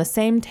eye on the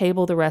same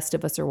table the rest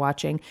of us are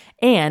watching,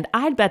 and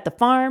I'd bet the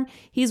farm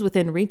he's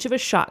within reach of a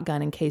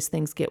shotgun in case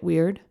things get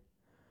weird.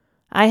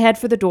 I head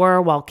for the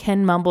door while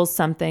Ken mumbles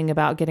something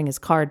about getting his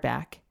card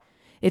back.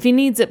 If he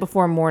needs it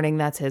before morning,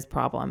 that's his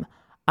problem.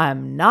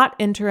 I'm not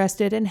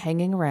interested in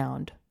hanging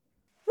around.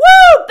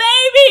 Woo,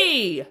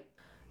 baby!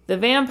 The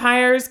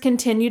vampires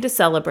continue to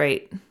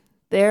celebrate.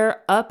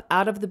 They're up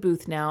out of the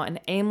booth now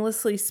and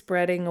aimlessly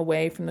spreading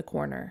away from the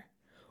corner.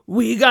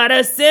 We got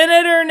a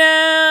senator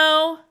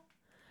now!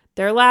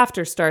 Their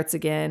laughter starts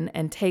again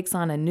and takes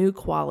on a new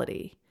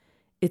quality.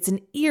 It's an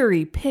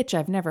eerie pitch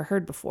I've never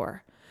heard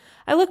before.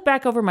 I look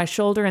back over my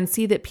shoulder and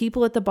see that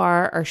people at the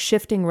bar are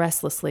shifting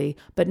restlessly,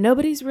 but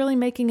nobody's really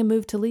making a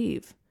move to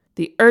leave.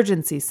 The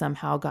urgency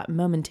somehow got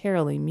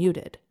momentarily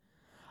muted.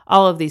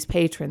 All of these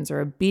patrons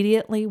are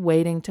obediently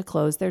waiting to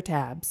close their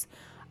tabs,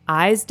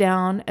 eyes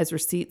down as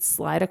receipts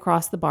slide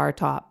across the bar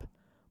top,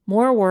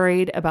 more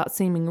worried about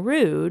seeming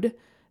rude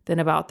than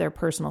about their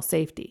personal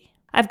safety.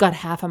 I've got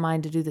half a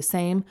mind to do the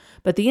same,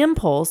 but the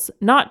impulse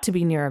not to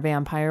be near a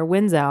vampire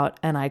wins out,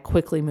 and I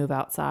quickly move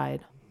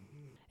outside.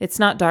 It's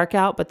not dark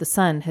out, but the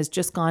sun has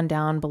just gone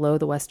down below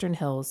the western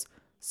hills,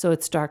 so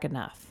it's dark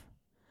enough.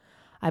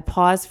 I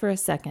pause for a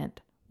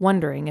second,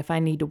 wondering if I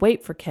need to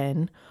wait for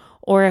Ken,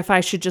 or if I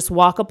should just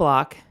walk a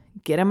block,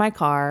 get in my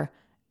car,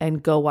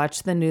 and go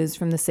watch the news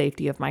from the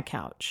safety of my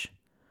couch.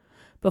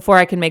 Before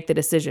I can make the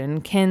decision,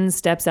 Ken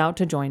steps out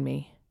to join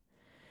me.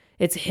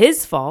 It's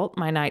his fault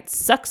my night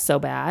sucks so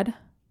bad,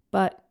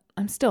 but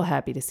I'm still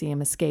happy to see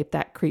him escape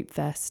that creep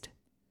fest.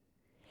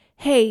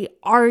 Hey,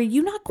 are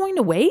you not going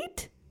to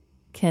wait?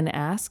 Ken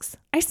asks.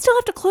 I still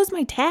have to close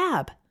my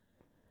tab.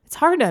 It's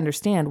hard to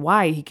understand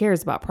why he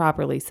cares about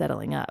properly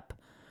settling up.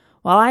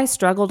 While I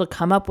struggle to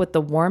come up with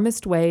the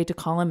warmest way to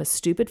call him a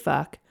stupid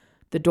fuck,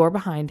 the door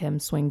behind him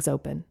swings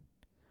open.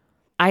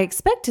 I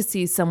expect to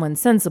see someone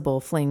sensible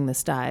fleeing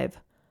this dive,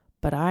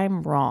 but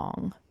I'm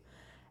wrong.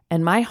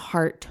 And my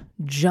heart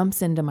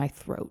jumps into my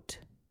throat.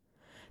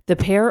 The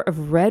pair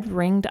of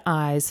red-ringed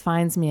eyes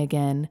finds me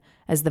again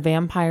as the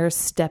vampires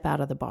step out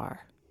of the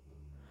bar.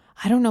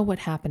 I don't know what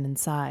happened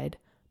inside,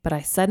 but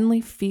I suddenly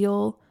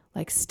feel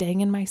like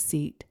staying in my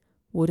seat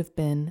would have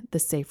been the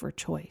safer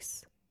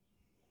choice.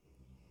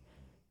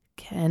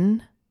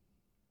 Ken?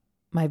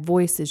 My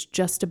voice is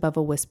just above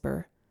a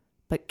whisper,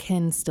 but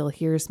Ken still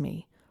hears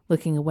me,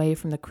 looking away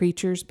from the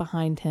creatures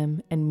behind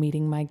him and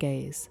meeting my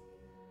gaze.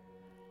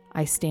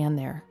 I stand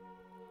there,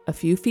 a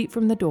few feet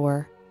from the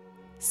door,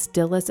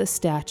 still as a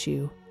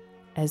statue,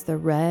 as the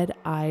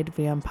red-eyed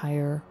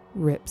vampire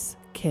rips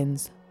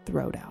Ken's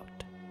throat out.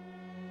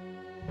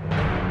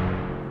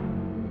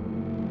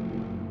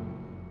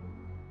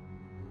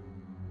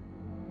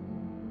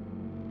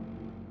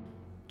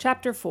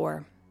 Chapter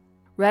 4.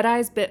 Red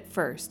Eyes bit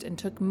first and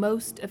took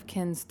most of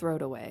Kin's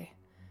throat away.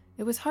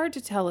 It was hard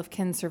to tell if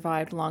Kin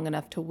survived long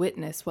enough to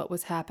witness what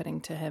was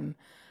happening to him,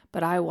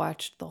 but I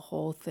watched the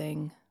whole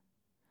thing.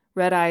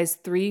 Red Eye's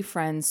 3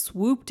 friends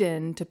swooped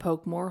in to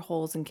poke more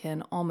holes in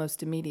Kin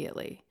almost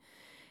immediately.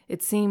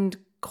 It seemed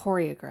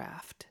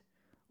choreographed.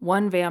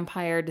 1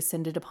 vampire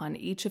descended upon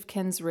each of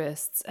Kin's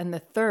wrists, and the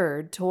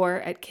 3rd tore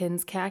at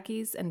Kin's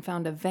khakis and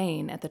found a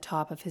vein at the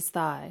top of his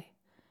thigh.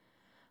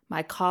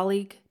 My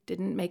colleague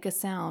didn't make a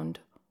sound,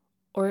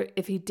 or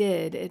if he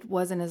did, it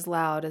wasn't as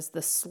loud as the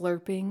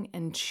slurping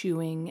and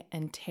chewing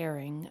and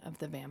tearing of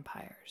the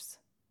vampires.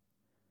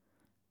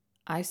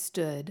 I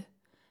stood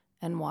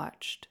and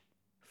watched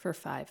for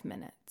 5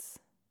 minutes.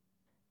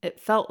 It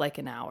felt like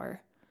an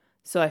hour,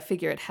 so I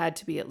figure it had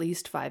to be at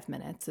least 5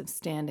 minutes of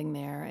standing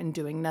there and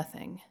doing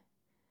nothing.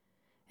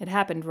 It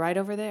happened right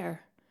over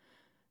there.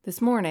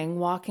 This morning,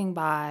 walking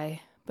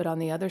by, but on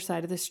the other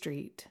side of the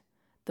street,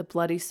 the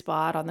bloody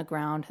spot on the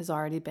ground has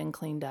already been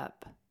cleaned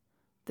up.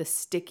 The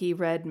sticky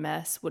red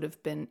mess would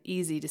have been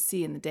easy to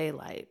see in the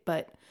daylight,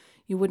 but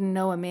you wouldn't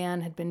know a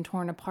man had been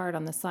torn apart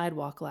on the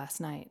sidewalk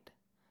last night.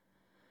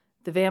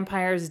 The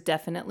vampires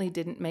definitely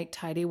didn't make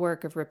tidy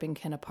work of ripping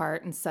Kin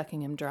apart and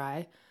sucking him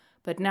dry,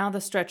 but now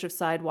the stretch of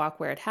sidewalk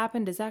where it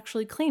happened is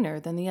actually cleaner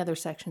than the other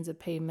sections of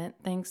pavement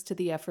thanks to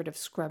the effort of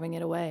scrubbing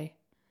it away.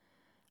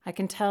 I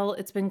can tell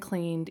it's been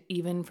cleaned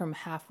even from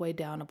halfway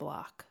down a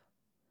block.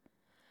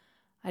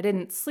 I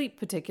didn't sleep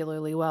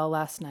particularly well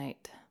last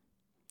night.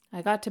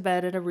 I got to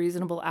bed at a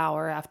reasonable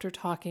hour after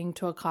talking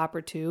to a cop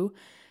or 2,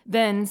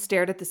 then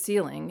stared at the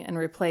ceiling and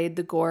replayed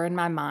the gore in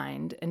my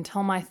mind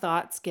until my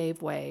thoughts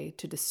gave way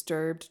to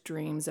disturbed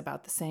dreams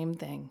about the same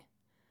thing.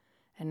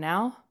 And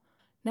now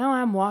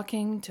I'm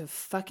walking to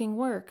fucking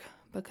work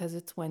because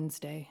it's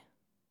Wednesday.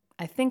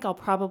 I think I'll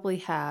probably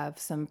have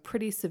some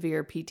pretty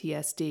severe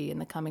PTSD in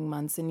the coming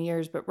months and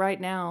years, but right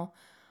now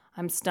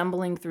I'm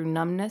stumbling through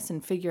numbness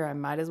and figure I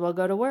might as well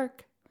go to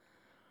work.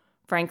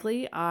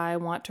 Frankly, I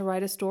want to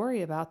write a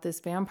story about this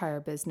vampire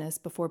business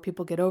before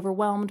people get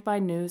overwhelmed by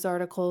news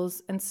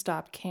articles and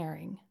stop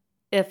caring.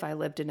 If I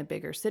lived in a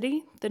bigger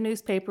city, the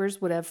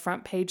newspapers would have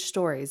front-page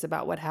stories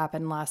about what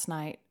happened last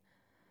night.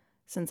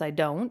 Since I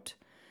don't,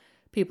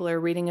 people are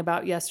reading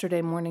about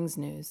yesterday morning's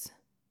news.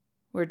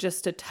 We're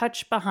just a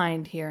touch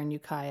behind here in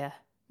Ukiah.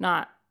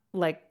 Not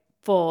like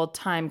full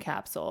time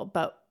capsule,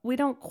 but we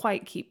don't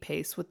quite keep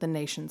pace with the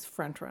nation's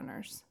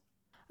frontrunners.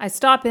 I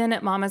stop in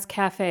at Mama's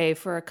Cafe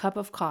for a cup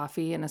of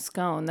coffee and a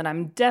scone that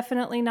I'm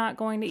definitely not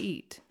going to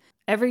eat.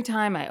 Every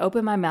time I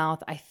open my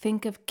mouth, I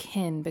think of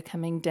Kin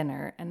becoming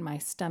dinner and my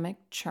stomach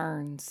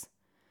churns.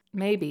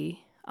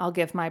 Maybe I'll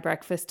give my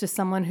breakfast to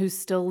someone who's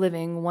still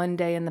living one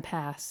day in the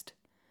past.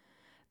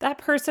 That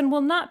person will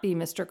not be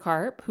Mr.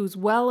 Karp, who's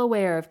well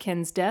aware of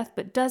Kin's death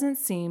but doesn't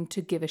seem to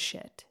give a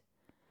shit.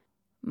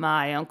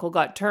 My uncle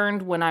got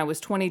turned when I was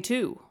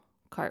 22,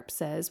 Karp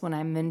says when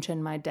I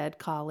mention my dead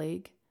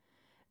colleague.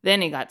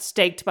 Then he got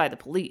staked by the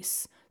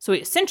police, so he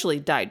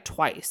essentially died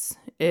twice.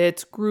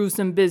 It's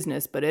gruesome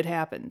business, but it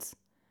happens.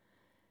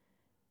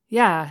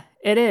 Yeah,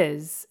 it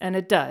is, and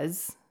it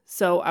does,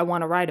 so I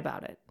want to write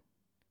about it.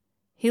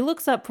 He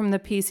looks up from the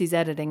piece he's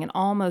editing and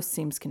almost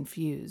seems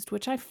confused,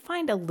 which I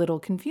find a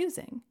little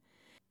confusing.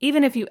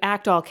 Even if you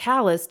act all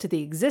callous to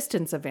the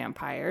existence of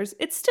vampires,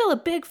 it's still a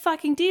big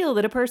fucking deal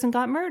that a person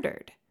got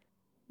murdered.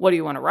 What do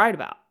you want to write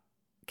about?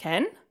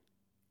 Ken?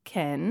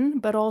 Ken,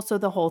 but also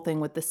the whole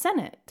thing with the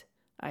Senate,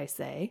 I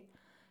say.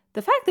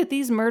 The fact that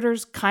these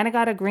murders kind of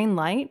got a green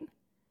light?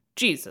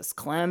 Jesus,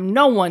 Clem,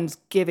 no one's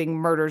giving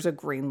murders a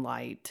green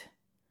light.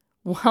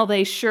 Well,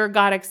 they sure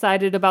got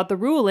excited about the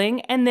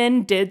ruling and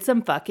then did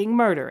some fucking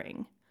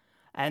murdering.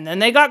 And then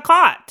they got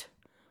caught.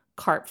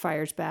 Karp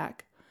fires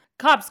back.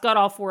 Cops got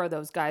all 4 of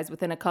those guys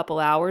within a couple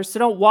hours, so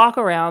don't walk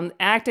around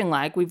acting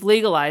like we've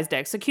legalized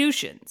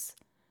executions.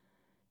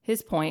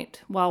 His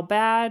point, while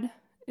bad,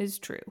 is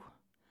true.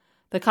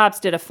 The cops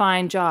did a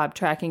fine job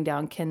tracking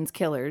down Kin's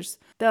killers,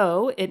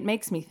 though it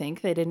makes me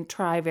think they didn't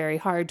try very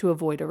hard to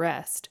avoid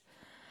arrest.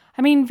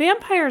 I mean,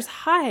 vampires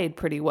hide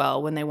pretty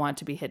well when they want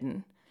to be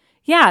hidden.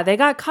 Yeah, they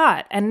got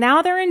caught, and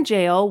now they're in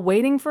jail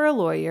waiting for a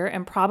lawyer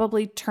and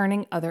probably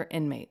turning other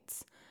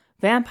inmates.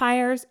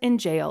 Vampires in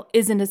jail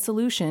isn't a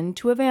solution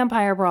to a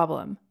vampire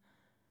problem.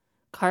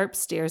 Karp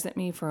stares at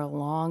me for a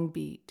long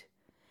beat.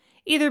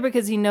 Either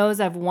because he knows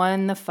I've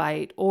won the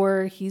fight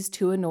or he's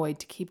too annoyed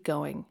to keep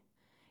going.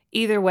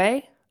 Either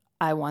way,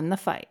 I won the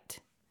fight.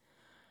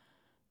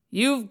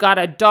 You've got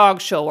a dog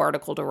show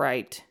article to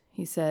write,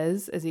 he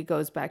says as he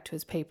goes back to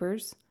his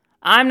papers.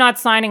 I'm not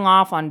signing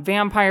off on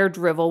vampire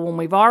drivel when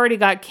we've already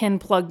got Kin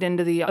plugged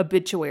into the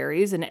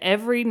obituaries and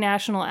every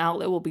national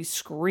outlet will be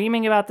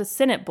screaming about the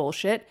Senate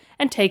bullshit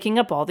and taking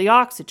up all the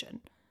oxygen.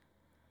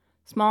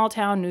 Small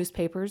town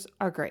newspapers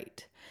are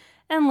great,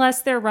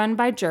 unless they're run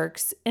by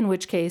jerks, in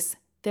which case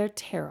they're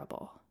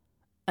terrible.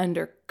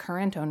 Under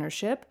current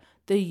ownership,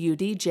 the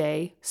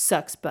UDJ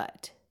sucks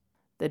butt.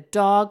 The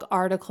dog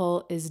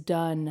article is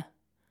done.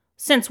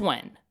 Since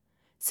when?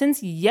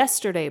 Since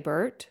yesterday,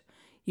 Bert.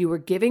 You were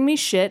giving me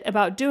shit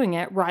about doing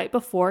it right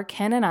before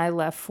Ken and I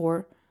left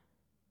for...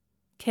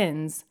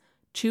 Ken's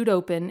chewed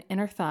open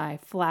inner thigh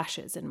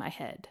flashes in my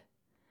head.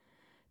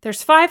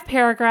 There's 5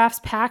 paragraphs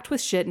packed with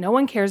shit no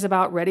one cares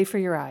about ready for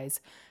your eyes.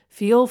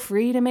 Feel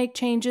free to make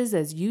changes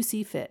as you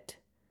see fit.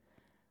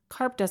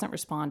 Carp doesn't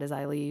respond as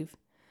I leave.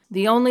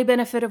 The only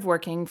benefit of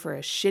working for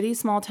a shitty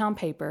small-town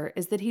paper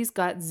is that he's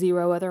got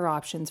 0 other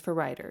options for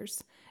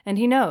writers. And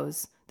he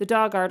knows the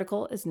dog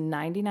article is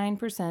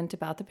 99%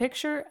 about the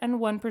picture and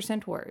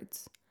 1%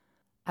 words.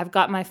 I've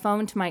got my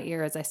phone to my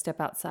ear as I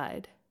step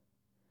outside.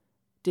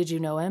 Did you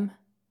know him?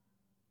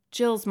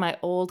 Jill's my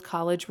old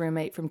college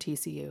roommate from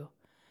TCU.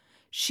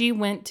 She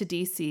went to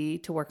D.C.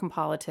 to work in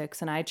politics,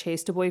 and I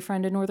chased a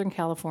boyfriend in Northern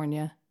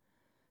California.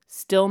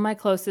 Still my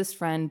closest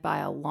friend by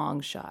a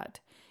long shot,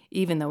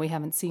 even though we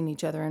haven't seen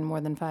each other in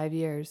more than 5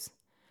 years.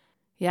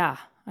 Yeah,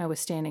 I was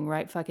standing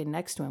right fucking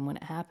next to him when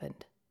it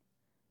happened.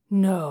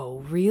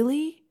 No,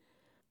 really?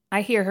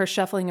 I hear her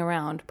shuffling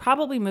around,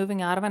 probably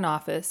moving out of an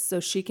office so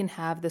she can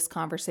have this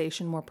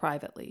conversation more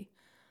privately.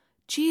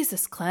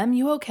 Jesus, Clem,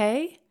 you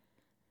okay?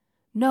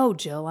 No,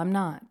 Jill, I'm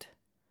not.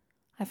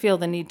 I feel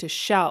the need to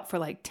shout for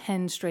like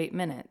 10 straight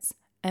minutes,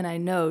 and I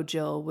know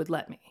Jill would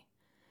let me.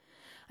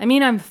 I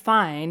mean, I'm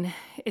fine.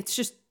 It's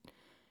just,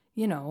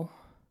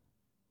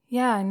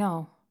 Yeah, I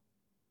know.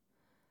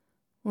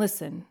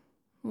 Listen,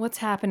 what's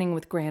happening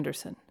with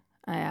Granderson?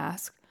 I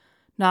ask,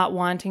 not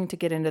wanting to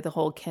get into the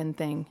whole Ken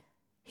thing.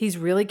 He's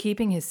really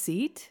keeping his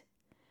seat?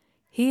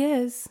 He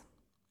is.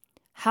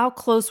 How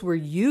close were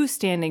you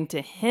standing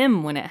to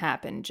him when it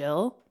happened,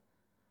 Jill?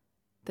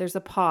 There's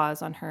a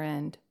pause on her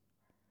end.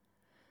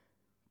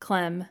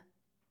 Clem,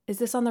 is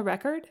this on the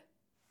record?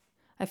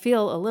 I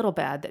feel a little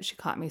bad that she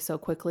caught me so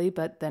quickly,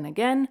 but then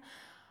again,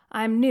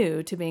 I'm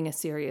new to being a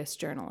serious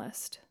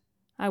journalist.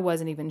 I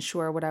wasn't even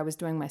sure what I was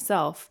doing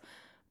myself,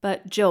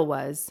 but Jill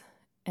was,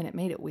 and it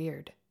made it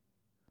weird.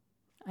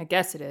 I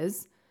guess it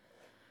is.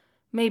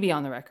 Maybe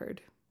on the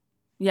record.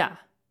 Yeah.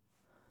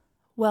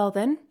 Well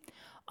then,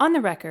 on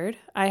the record,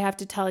 I have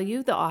to tell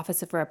you the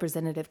Office of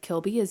Representative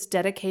Kilby is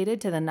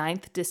dedicated to the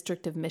 9th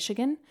District of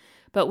Michigan,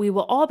 but we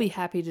will all be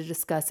happy to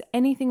discuss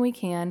anything we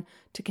can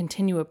to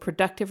continue a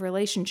productive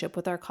relationship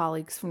with our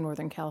colleagues from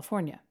Northern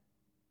California.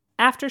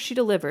 After she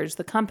delivers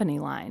the company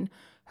line,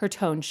 her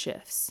tone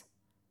shifts.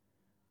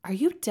 Are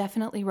you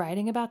definitely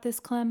writing about this,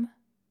 Clem?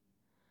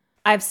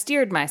 I've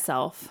steered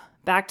myself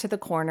back to the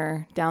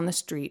corner down the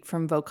street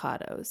from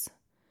Vocado's.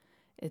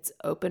 It's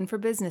open for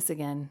business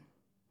again.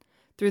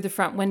 Through the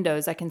front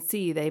windows, I can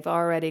see they've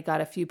already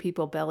got a few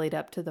people bellied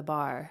up to the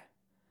bar.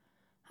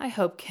 I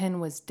hope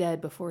Ken was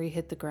dead before he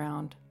hit the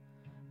ground.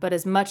 But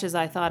as much as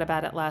I thought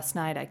about it last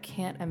night, I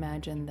can't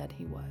imagine that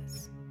he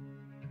was.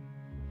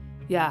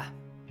 Yeah,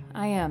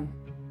 I am.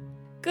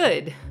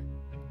 Good,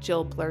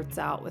 Jill blurts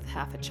out with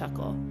half a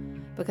chuckle.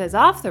 Because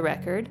off the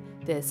record,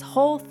 this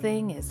whole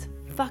thing is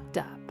fucked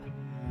up.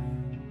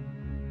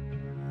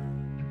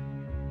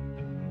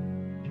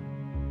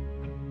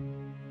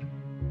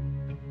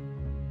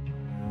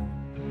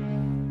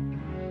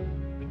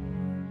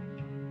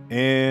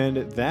 And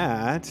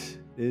that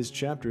is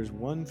chapters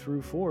 1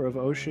 through 4 of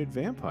Oh Shit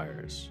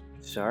Vampires.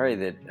 Sorry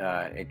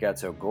that it got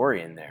so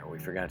gory in there. We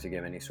forgot to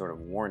give any sort of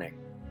warning.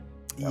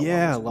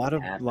 Yeah, a lot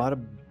of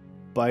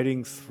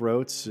biting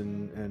throats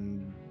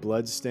and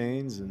blood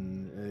stains,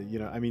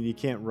 and I mean, you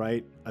can't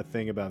write a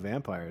thing about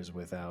vampires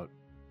without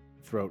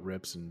throat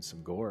rips and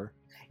some gore.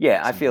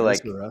 Yeah, I feel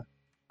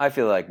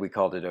like we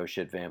called it Oh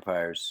Shit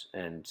Vampires,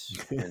 and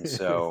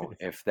so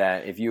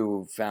if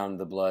you found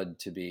the blood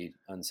to be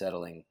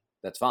unsettling,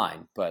 that's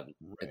fine, but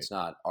It's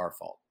not our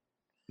fault.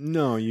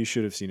 No, you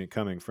should have seen it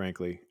coming,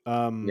 frankly.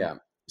 Yeah.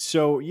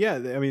 So yeah,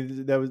 I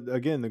mean, that was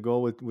again the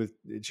goal with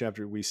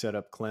chapter. We set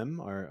up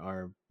Clem,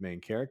 our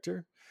main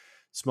character,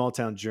 small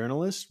town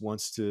journalist,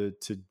 wants to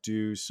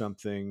do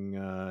something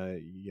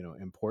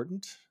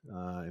important,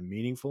 and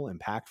meaningful,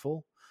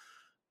 impactful,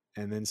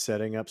 and then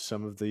setting up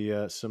some of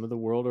the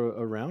world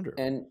around her,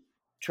 and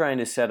trying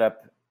to set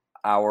up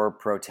our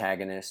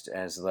protagonist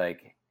as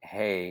like,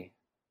 hey,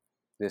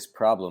 this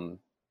problem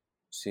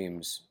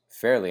seems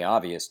fairly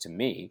obvious to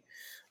me,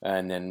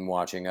 and then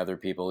watching other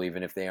people,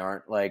 even if they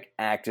aren't like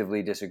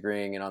actively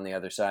disagreeing and on the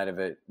other side of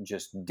it,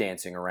 just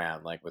dancing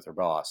around like with her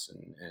boss,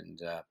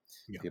 and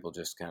people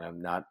just kind of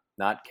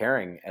not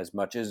caring as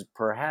much as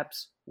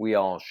perhaps we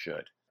all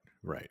should.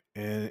 Right,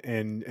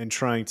 and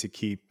trying to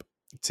keep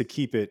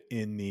it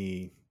in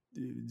the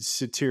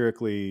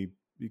satirically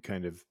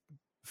kind of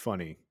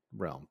funny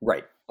realm,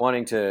 right?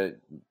 Wanting to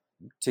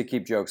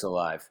keep jokes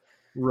alive,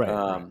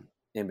 right.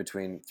 In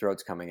between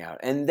throats coming out.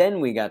 And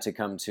then we got to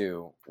come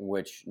to,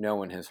 which no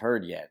one has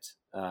heard yet,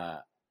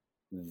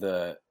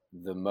 the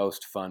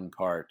most fun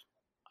part.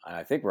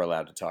 I think we're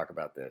allowed to talk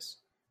about this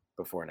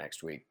before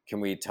next week.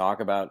 Can we talk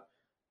about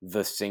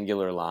the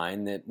singular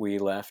line that we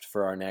left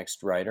for our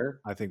next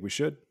writer? I think we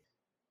should.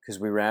 Because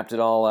we wrapped it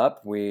all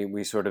up.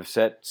 We sort of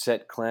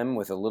set Clem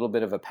with a little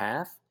bit of a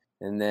path.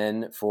 And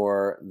then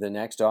for the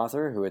next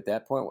author, who at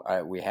that point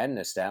we hadn't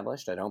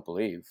established, I don't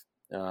believe,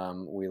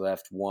 we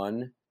left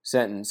one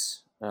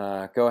sentence.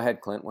 Go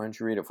ahead, Clint. Why don't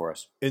you read it for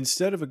us?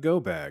 Instead of a go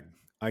bag,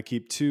 I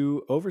keep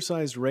 2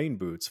 oversized rain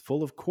boots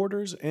full of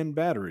quarters and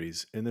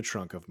batteries in the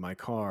trunk of my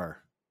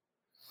car.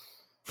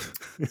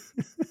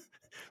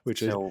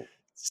 Which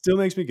still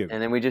makes me giggle.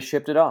 And then we just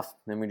shipped it off.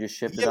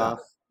 It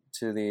off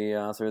to the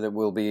author that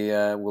will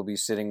be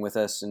sitting with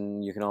us,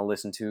 and you can all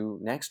listen to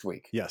next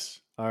week.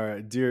 Yes, our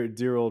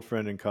dear old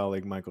friend and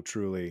colleague Michael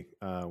Truly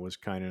was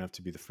kind enough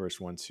to be the first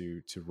one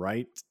to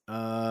write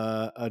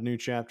a new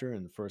chapter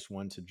and the first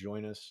one to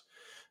join us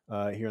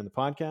here on the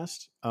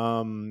podcast.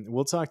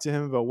 We'll talk to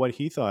him about what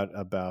he thought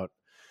about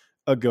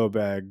a go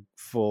bag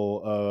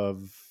full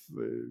of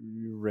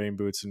rain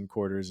boots and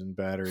quarters and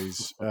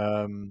batteries.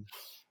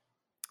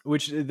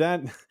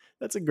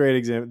 That's a great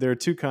example. There are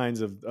 2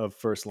 kinds of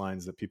first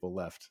lines that people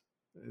left.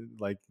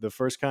 Like the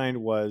first kind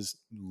was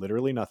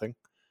literally nothing.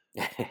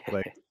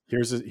 Like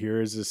here's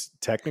this.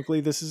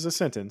 Technically, this is a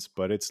sentence,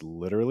 but it's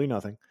literally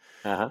nothing.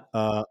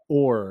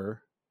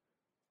 Or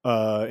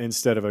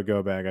instead of a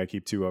go bag, I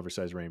keep 2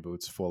 oversized rain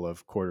boots full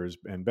of quarters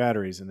and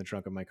batteries in the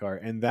trunk of my car,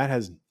 and that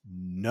has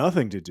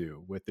nothing to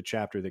do with the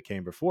chapter that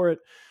came before it,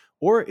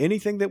 or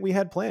anything that we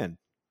had planned.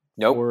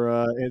 Nope.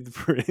 Or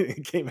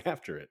it came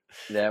after it.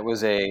 That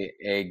was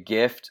a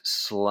gift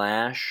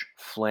 /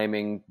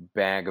 flaming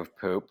bag of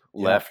poop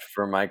left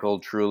for Michael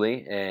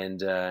Truly,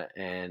 and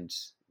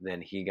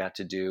then he got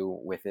to do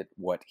with it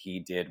what he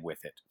did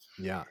with it.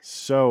 Yeah.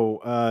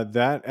 So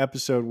that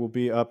episode will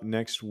be up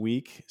next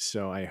week.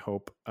 So I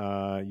hope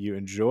you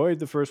enjoyed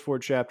the first 4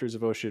 chapters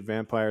of Oh Shit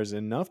Vampires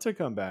enough to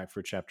come back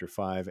for chapter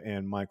 5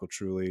 and Michael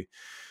Truly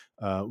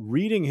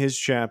reading his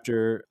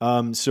chapter.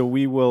 So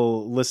we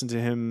will listen to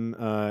him,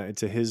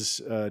 to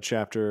his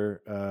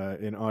chapter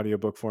in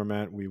audiobook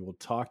format. We will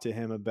talk to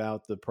him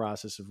about the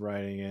process of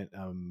writing it,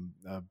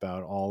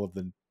 about all of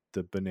the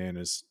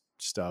bananas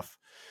stuff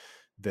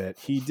that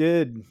he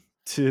did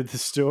to the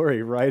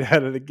story right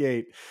out of the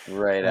gate.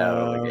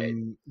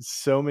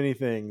 So many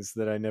things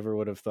that I never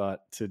would have thought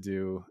to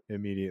do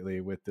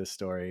immediately with this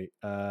story.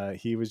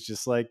 He was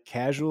just like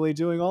casually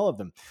doing all of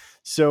them.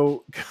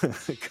 So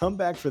come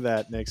back for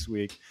that next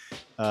week.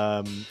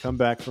 Come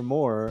back for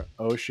more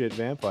Oh Shit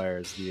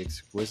Vampires, the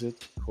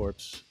Exquisite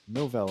Corpse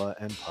novella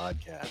and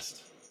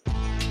podcast.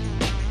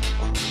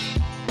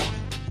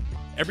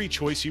 Every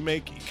choice you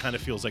make, it kind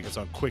of feels like it's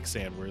on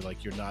quicksand, where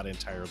like you're not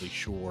entirely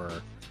sure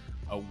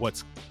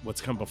what's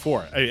come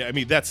before. I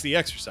mean, that's the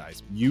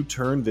exercise. You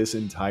turned this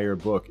entire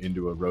book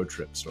into a road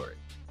trip story,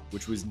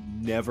 which was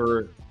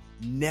never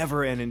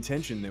an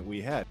intention that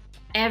we had.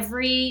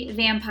 Every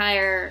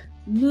vampire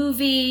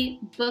movie,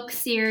 book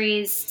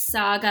series,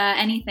 saga,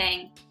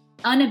 anything,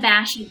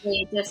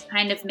 unabashedly just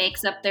kind of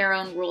makes up their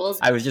own rules.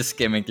 I was just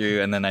skimming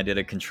through, and then I did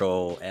a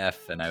Control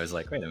F, and I was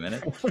like, wait a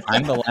minute,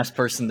 I'm the last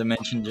person to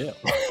mention Jill.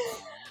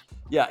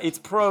 Yeah, it's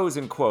prose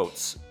in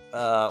quotes,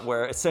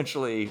 where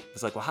essentially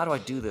it's like, well, how do I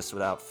do this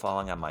without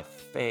falling on my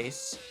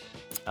face?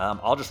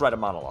 I'll just write a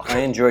monologue. I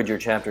enjoyed your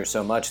chapter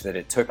so much that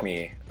it took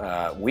me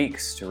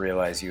weeks to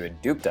realize you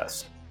had duped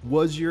us.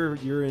 Was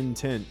your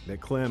intent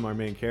that Clem, our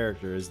main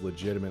character, is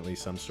legitimately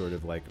some sort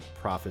of like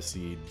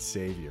prophesied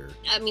savior?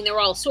 I mean, there were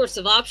all sorts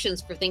of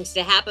options for things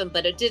to happen,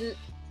 but it didn't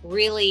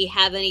really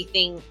have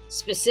anything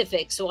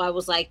specific. So I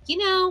was like,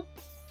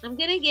 I'm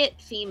going to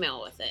get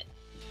female with it.